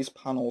 4 of these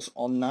panels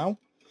on now.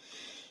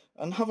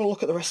 And having a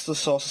look at the rest of the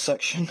saucer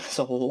section, there's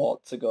a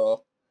lot to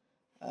go.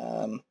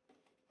 But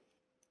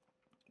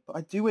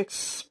I do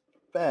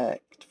expect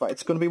that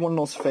it's going to be one of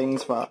those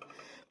things that,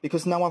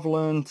 because now I've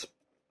learned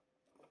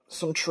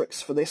some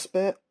tricks for this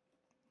bit,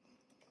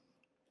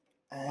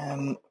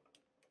 I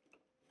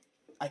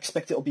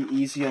expect it'll be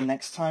easier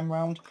next time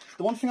round.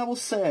 The one thing I will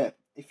say,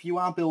 if you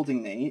are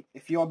building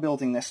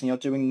this and you're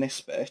doing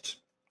this bit,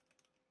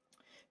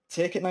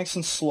 take it nice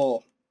and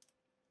slow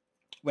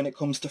when it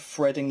comes to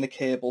threading the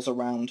cables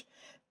around,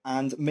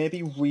 and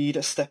maybe read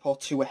a step or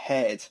two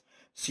ahead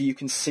so you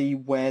can see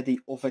where the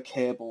other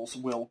cables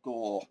will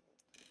go.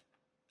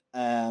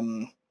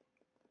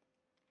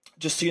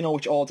 Just so you know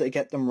which order to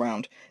get them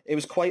round. It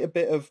was quite a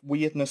bit of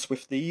weirdness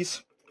with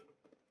these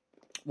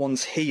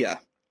ones here,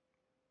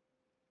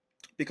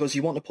 because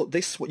you want to put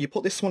this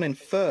one in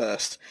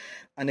first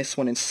and this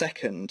one in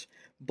second,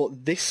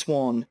 but this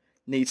one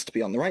needs to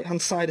be on the right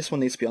hand side, this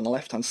one needs to be on the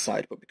left hand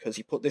side, but because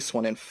you put this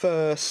one in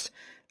first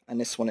and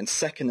this one in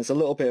second, there's a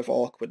little bit of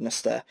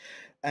awkwardness there.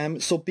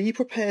 So be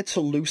prepared to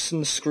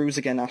loosen the screws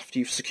again after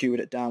you've secured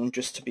it down,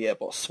 just to be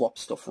able to swap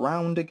stuff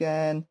around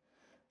again.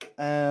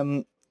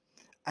 And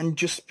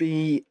just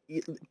be,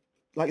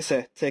 like I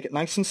say, take it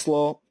nice and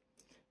slow.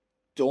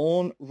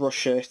 Don't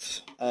rush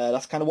it.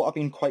 That's kind of what I've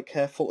been quite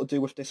careful to do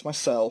with this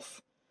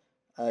myself,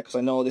 because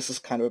I know this is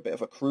kind of a bit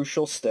of a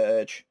crucial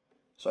stage.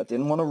 So I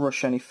didn't want to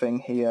rush anything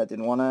here. I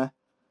didn't want to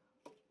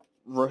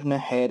run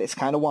ahead. It's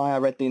kind of why I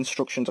read the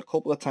instructions a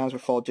couple of times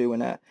before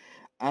doing it.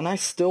 And I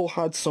still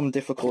had some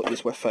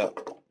difficulties with it.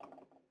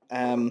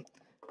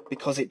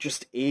 Because it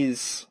just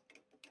is,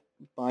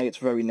 by its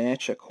very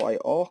nature, quite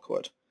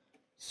awkward.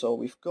 So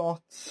we've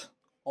got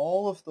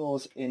all of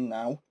those in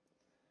now.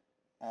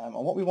 And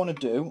what we want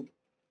to do,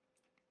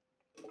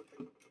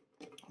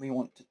 we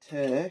want to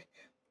take,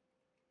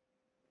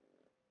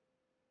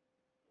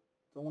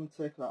 don't want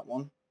to take that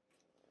one,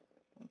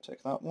 I want to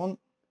take that one,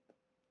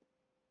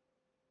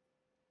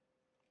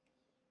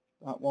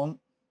 that one,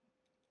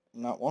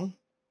 and that one.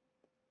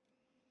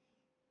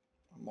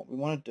 And what we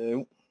want to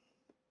do,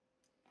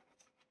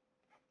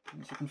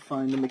 see if I can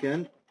find them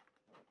again.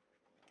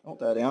 Oh,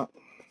 there they are.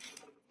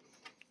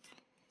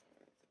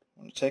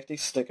 I'm going to take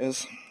these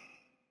stickers,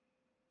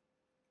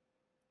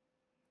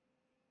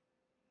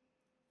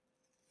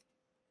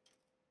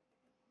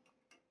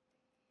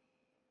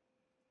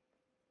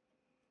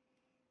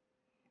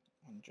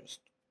 and just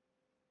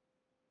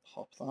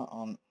pop that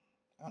on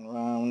and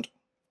round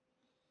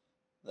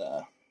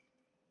there.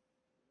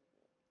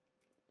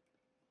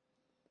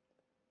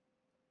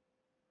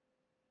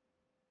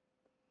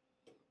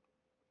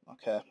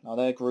 Okay, now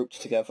they're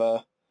grouped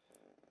together.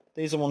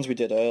 These are ones we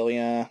did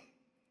earlier,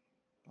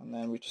 and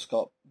then we've just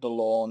got the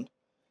lone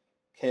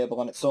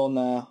cable on its own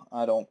there.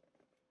 I don't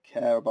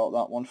care about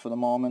that one for the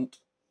moment.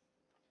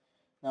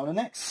 Now the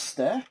next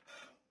step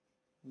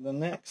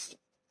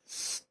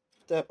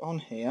on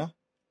here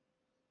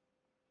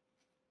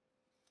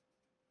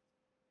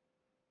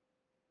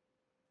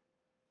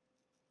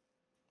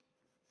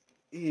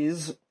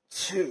is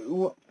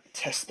to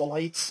test the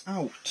lights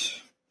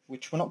out,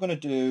 which we're not going to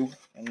do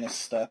in this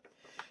step.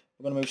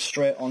 We're going to move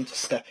straight on to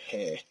step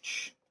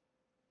H.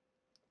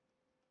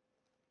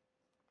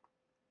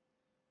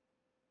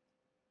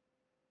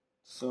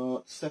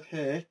 So step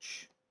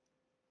H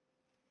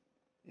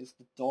is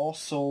the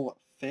dorsal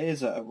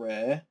phaser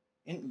array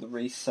into the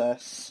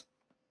recess.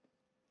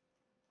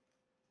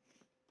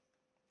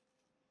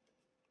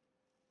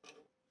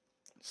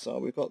 So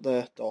we've got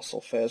the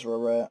dorsal phaser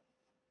array.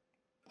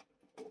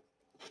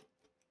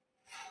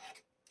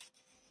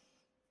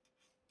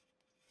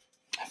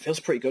 It feels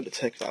pretty good to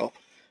take that up.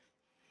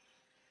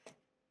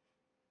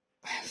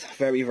 It's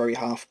very, very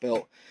half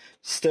built.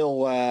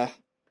 Still a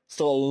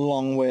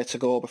long way to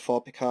go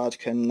before Picard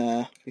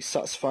can be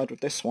satisfied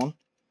with this one.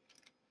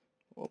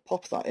 We'll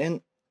pop that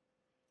in,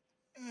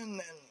 and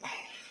then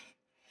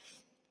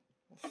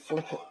we'll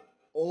flip it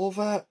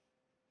over.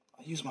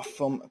 I'll use my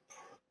thumb to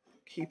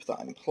keep that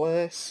in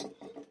place.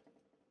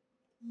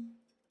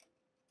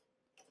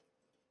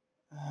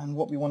 And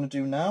what we want to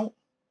do now,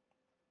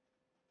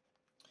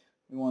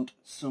 we want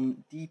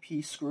some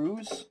DP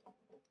screws.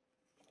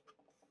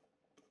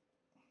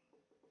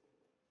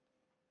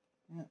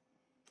 Yeah.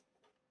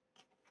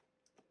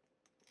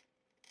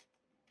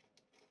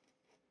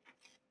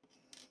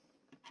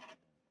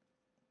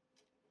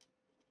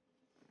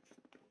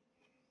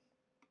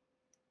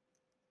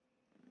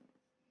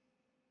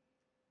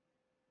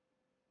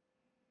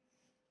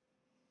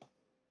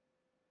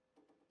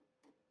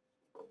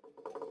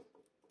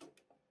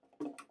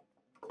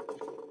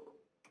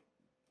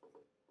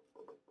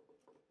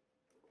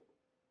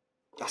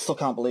 I still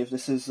can't believe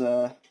this is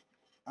at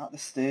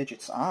this stage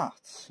it's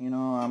at. You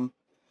know,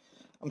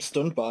 I'm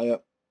stunned by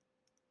it.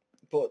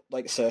 But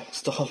like I say,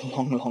 still a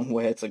long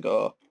way to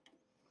go.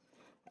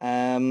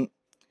 And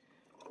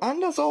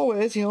as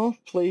always, you know,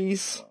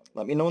 please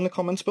let me know in the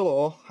comments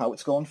below how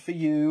it's gone for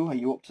you. Are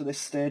you up to this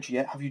stage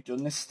yet? Have you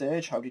done this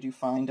stage? How did you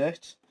find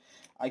it?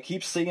 I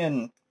keep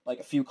seeing like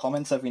a few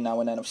comments every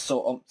now and then of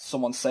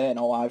someone saying,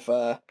 "Oh,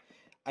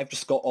 I've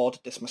just got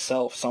ordered this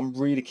myself." So I'm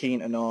really keen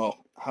to know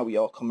how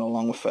you're coming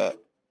along with it.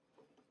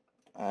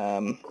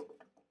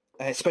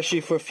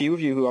 Especially for a few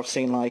of you who I've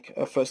seen like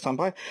a first time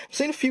buy. I've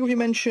seen a few of you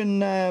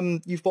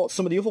mention you've bought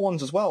some of the other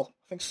ones as well.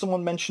 I think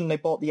someone mentioned they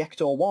bought the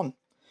Ector 1.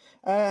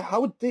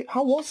 How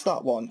was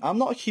that one? I'm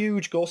not a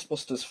huge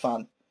Ghostbusters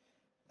fan.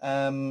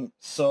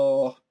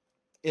 So,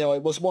 you know,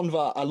 it was one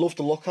that I loved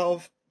the look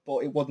of,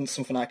 but it wasn't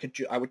something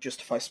I would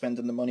justify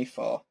spending the money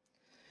for.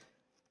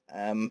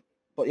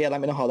 But yeah,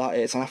 let me know how that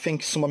is. And I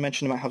think someone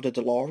mentioned they might have the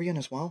DeLorean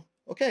as well.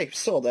 Okay,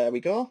 so there we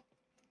go.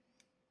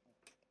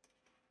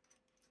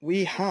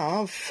 We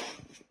have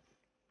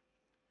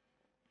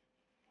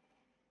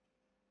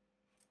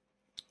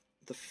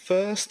the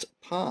first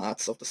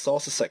parts of the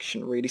saucer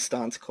section really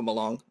starting to come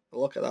along.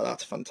 Look at that,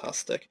 that's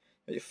fantastic.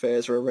 Your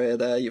phaser array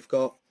there, you've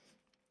got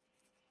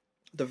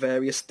the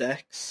various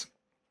decks.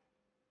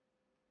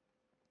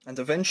 And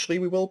eventually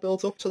we will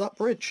build up to that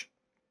bridge.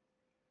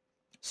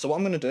 So what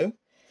I'm going to do,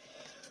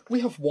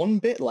 we have one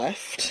bit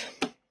left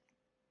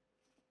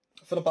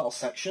for the battle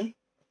section.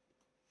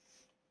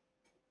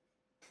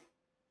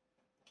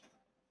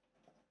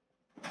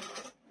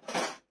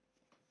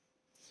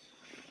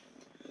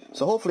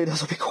 So hopefully this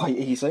will be quite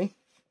easy.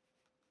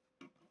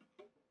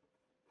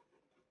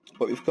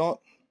 But we've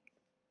got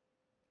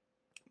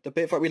the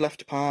bit that we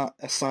left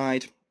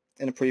aside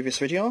in a previous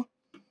video.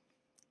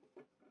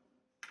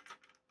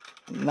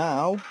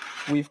 Now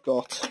we've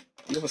got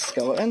the other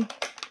skeleton.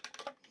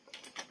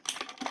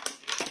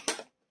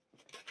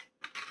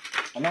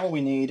 And all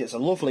we need is a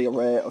lovely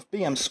array of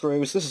BM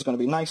screws. This is going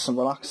to be nice and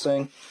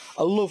relaxing.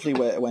 A lovely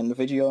way to end the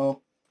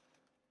video.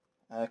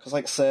 Because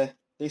like I say,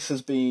 this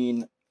has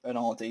been an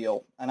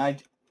ordeal.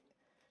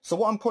 So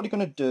what I'm probably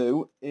going to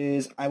do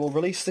is I will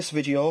release this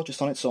video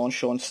just on its own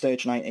showing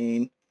stage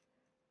 19.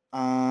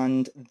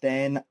 And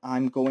then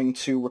I'm going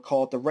to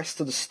record the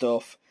rest of the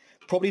stuff.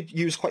 Probably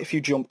use quite a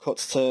few jump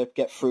cuts to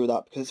get through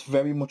that because it's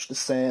very much the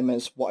same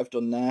as what I've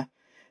done there.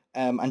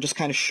 And just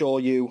kind of show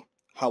you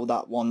how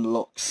that one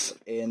looks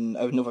in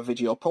another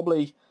video,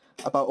 probably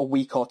about a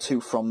week or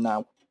two from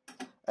now.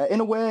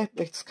 In a way,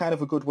 it's kind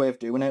of a good way of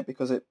doing it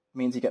because it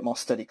means you get more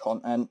steady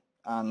content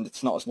and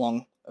it's not as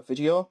long a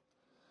video.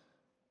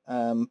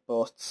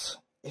 But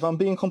if I'm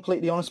being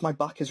completely honest, my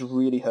back is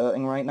really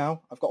hurting right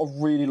now. I've got a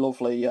really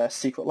lovely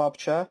Secret Lab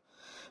chair,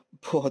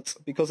 but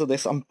because of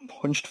this, I'm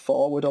hunched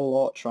forward a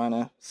lot trying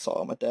to sort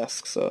out my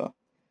desk, so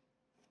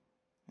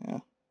yeah.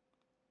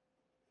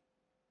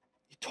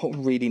 You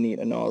don't really need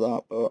to know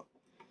that, but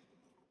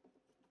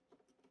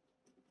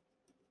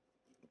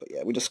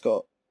yeah, we just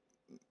got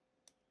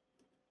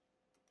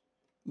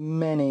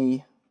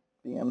many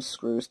BM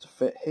screws to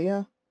fit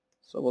here,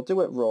 so we'll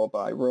do it row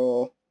by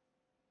row.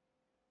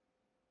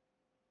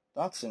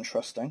 That's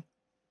interesting.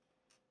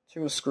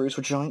 Two of the screws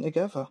were joined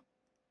together.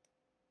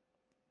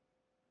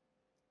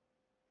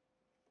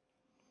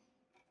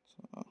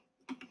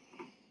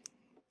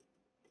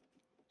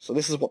 So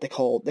this is what they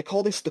call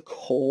this the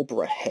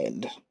Cobra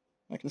head.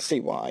 I can see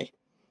why.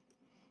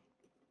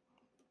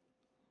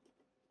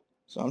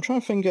 So I'm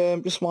trying to think,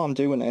 just while I'm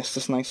doing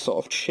this nice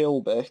sort of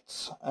chill bit.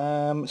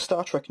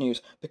 Star Trek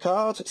news.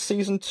 Picard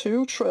Season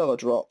 2 trailer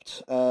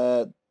dropped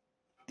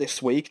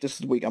this week. This is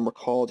the week I'm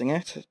recording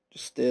it,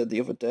 just the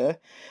other day.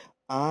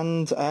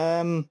 And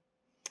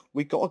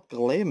we got a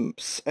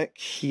glimpse at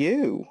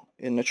Q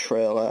in the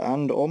trailer,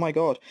 and oh my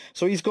god.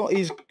 So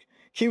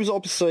Q's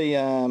obviously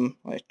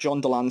like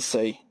John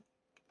Delancey,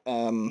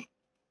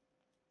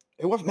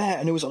 who I've met,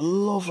 and who was a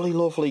lovely,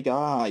 lovely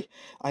guy.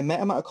 I met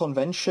him at a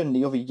convention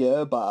the other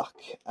year back,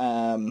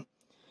 and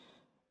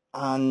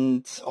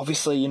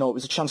obviously, you know, it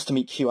was a chance to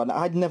meet Q, and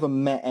I'd never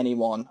met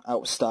anyone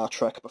out of Star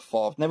Trek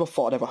before. I've never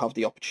thought I'd ever have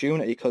the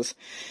opportunity, because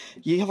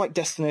you have, like,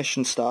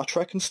 Destination Star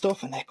Trek and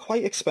stuff, and they're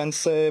quite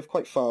expensive,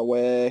 quite far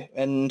away,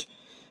 and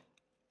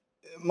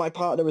my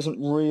partner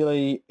isn't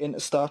really into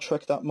Star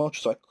Trek that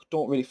much, so I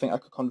don't really think I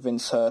could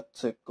convince her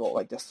to go to,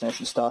 like,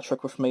 Destination Star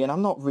Trek with me, and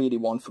I'm not really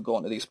one for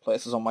going to these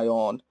places on my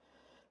own.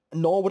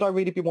 Nor would I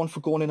really be one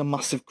for going in a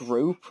massive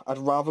group. I'd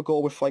rather go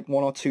with, like,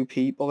 one or two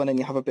people, and then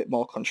you have a bit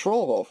more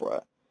control over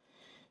it.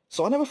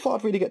 So I never thought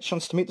I'd really get a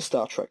chance to meet the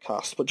Star Trek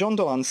cast, but John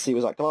Delancey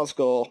was at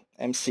Glasgow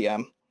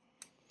MCM,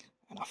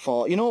 and I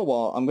thought, you know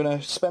what, I'm going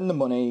to spend the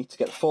money to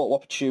get the photo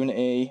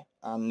opportunity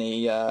and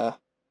the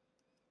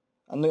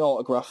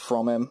autograph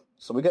from him.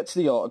 So we get to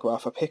the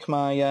autograph, I pick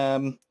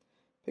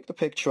pick the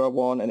picture I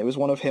want, and it was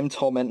one of him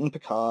tormenting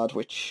Picard,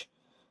 which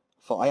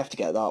I thought I have to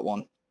get that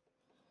one.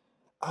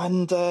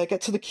 And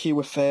get to the queue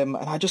with him,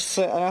 and I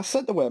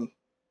said to him,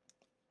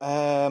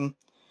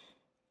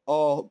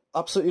 oh,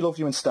 absolutely love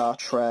you in Star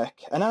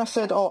Trek. And then I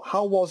said, oh,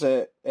 how was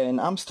it in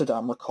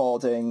Amsterdam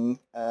recording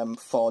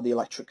for the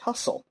Electric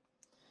Castle?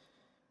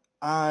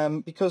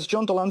 Because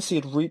John Delancey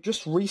had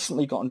just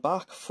recently gotten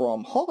back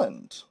from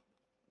Holland.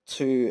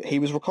 He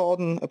was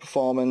recording a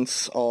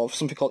performance of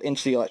something called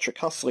Into the Electric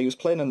Castle. He was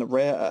playing in the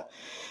narrator.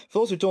 For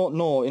those who don't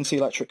know, Into the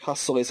Electric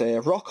Castle is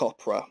a rock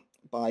opera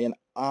by an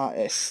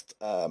artist.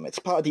 It's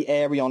part of the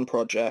Arion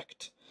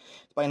project.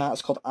 It's by an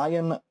artist called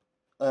Ian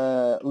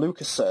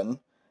Lucassen.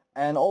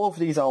 And all of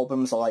these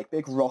albums are like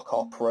big rock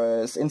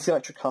operas. Into the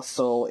Electric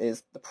Castle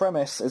the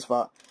premise is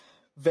that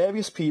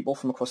various people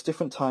from across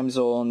different time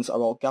zones are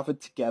all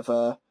gathered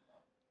together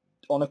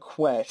on a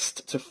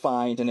quest to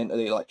find an Into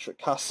the Electric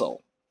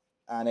Castle.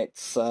 And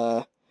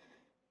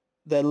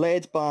they're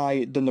led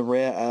by the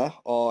narrator,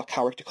 or a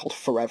character called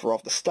Forever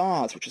of the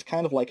Stars, which is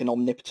kind of like an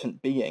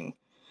omnipotent being.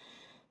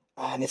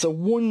 And it's a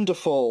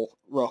wonderful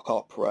rock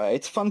opera.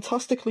 It's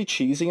fantastically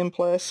cheesy in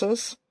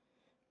places,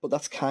 but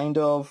that's kind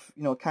of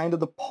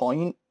the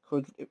point,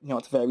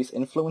 it's various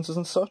influences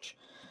and such.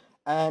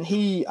 And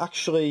he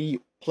actually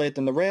played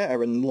the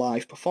narrator in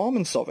live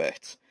performance of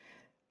it.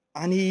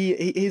 And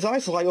his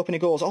eyes light up and he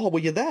goes, oh, were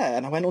you there?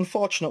 And I went,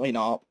 unfortunately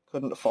not,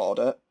 couldn't afford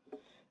it.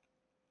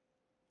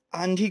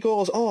 And he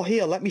goes, oh,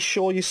 here, let me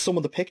show you some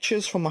of the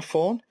pictures from my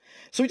phone.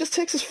 So he just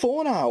takes his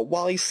phone out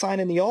while he's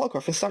signing the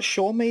autograph and starts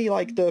showing me,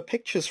 like, the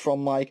pictures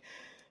from, like,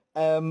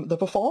 the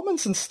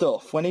performance and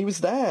stuff when he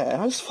was there.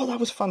 And I just thought that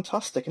was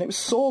fantastic. And it was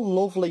so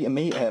lovely to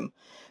meet him.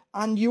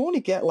 And you only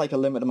get, like, a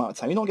limited amount of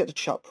time. You don't get to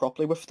chat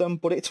properly with them.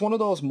 But it's one of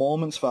those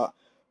moments that,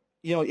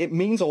 it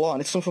means a lot.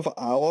 And it's something that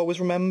I'll always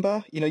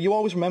remember. You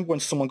always remember when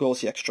someone goes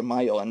the extra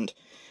mile. And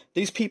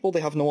these people, they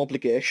have no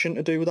obligation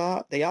to do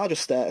that. They are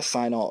just there to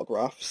sign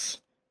autographs.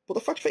 But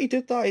the fact that he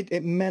did that,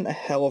 it meant a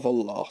hell of a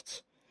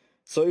lot.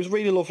 So it was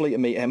really lovely to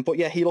meet him. But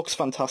yeah, he looks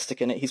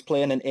fantastic in it. He's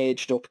playing an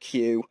aged-up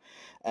Q,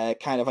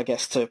 kind of, I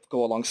guess, to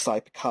go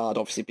alongside Picard,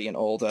 obviously being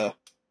older.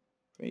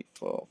 3,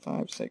 4,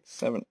 5, 6,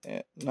 7,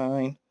 8,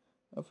 9,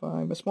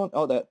 5, this one.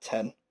 Oh, there,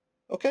 10.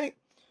 Okay,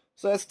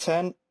 so there's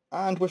 10.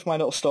 And with my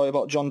little story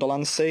about John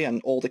Delancey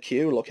and older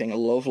Q looking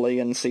lovely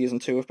in Season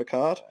 2 of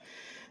Picard.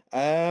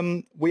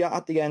 We are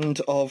at the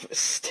end of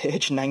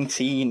stage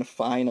 19,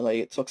 finally.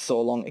 It took so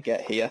long to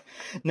get here.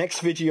 Next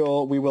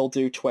video, we will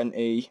do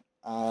 20,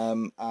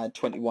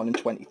 21 and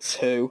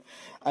 22.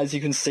 As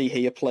you can see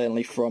here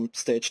plainly from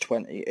stage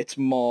 20, it's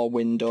more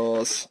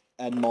windows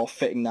and more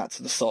fitting that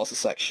to the saucer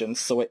section.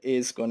 So it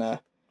is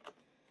gonna...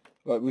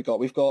 Right,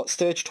 we've got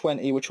stage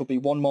 20, which will be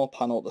one more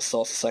panel at the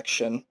saucer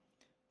section.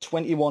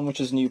 21, which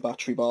is new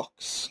battery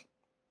box.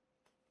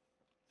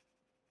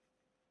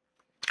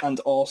 And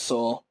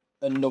also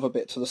another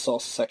bit to the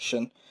saucer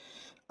section,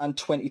 and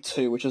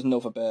 22, which is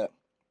another bit,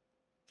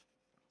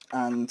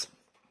 and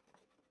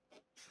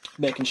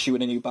making sure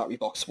the new battery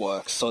box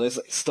works. So there's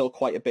still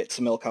quite a bit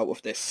to milk out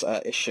of this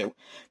issue.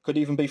 Could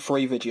even be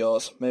 3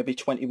 videos, maybe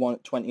 21,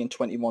 20 and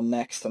 21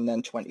 next, and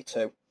then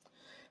 22.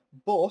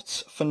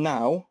 But for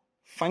now,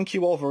 thank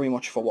you all very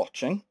much for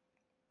watching.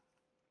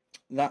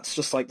 That's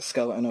just like the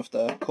skeleton of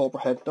the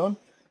Cobra head done.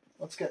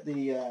 Let's get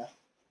the other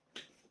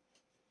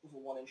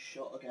one in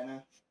shot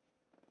again.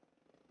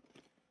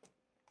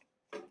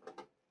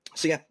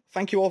 So yeah,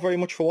 thank you all very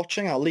much for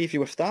watching. I'll leave you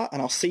with that,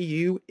 and I'll see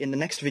you in the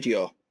next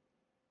video.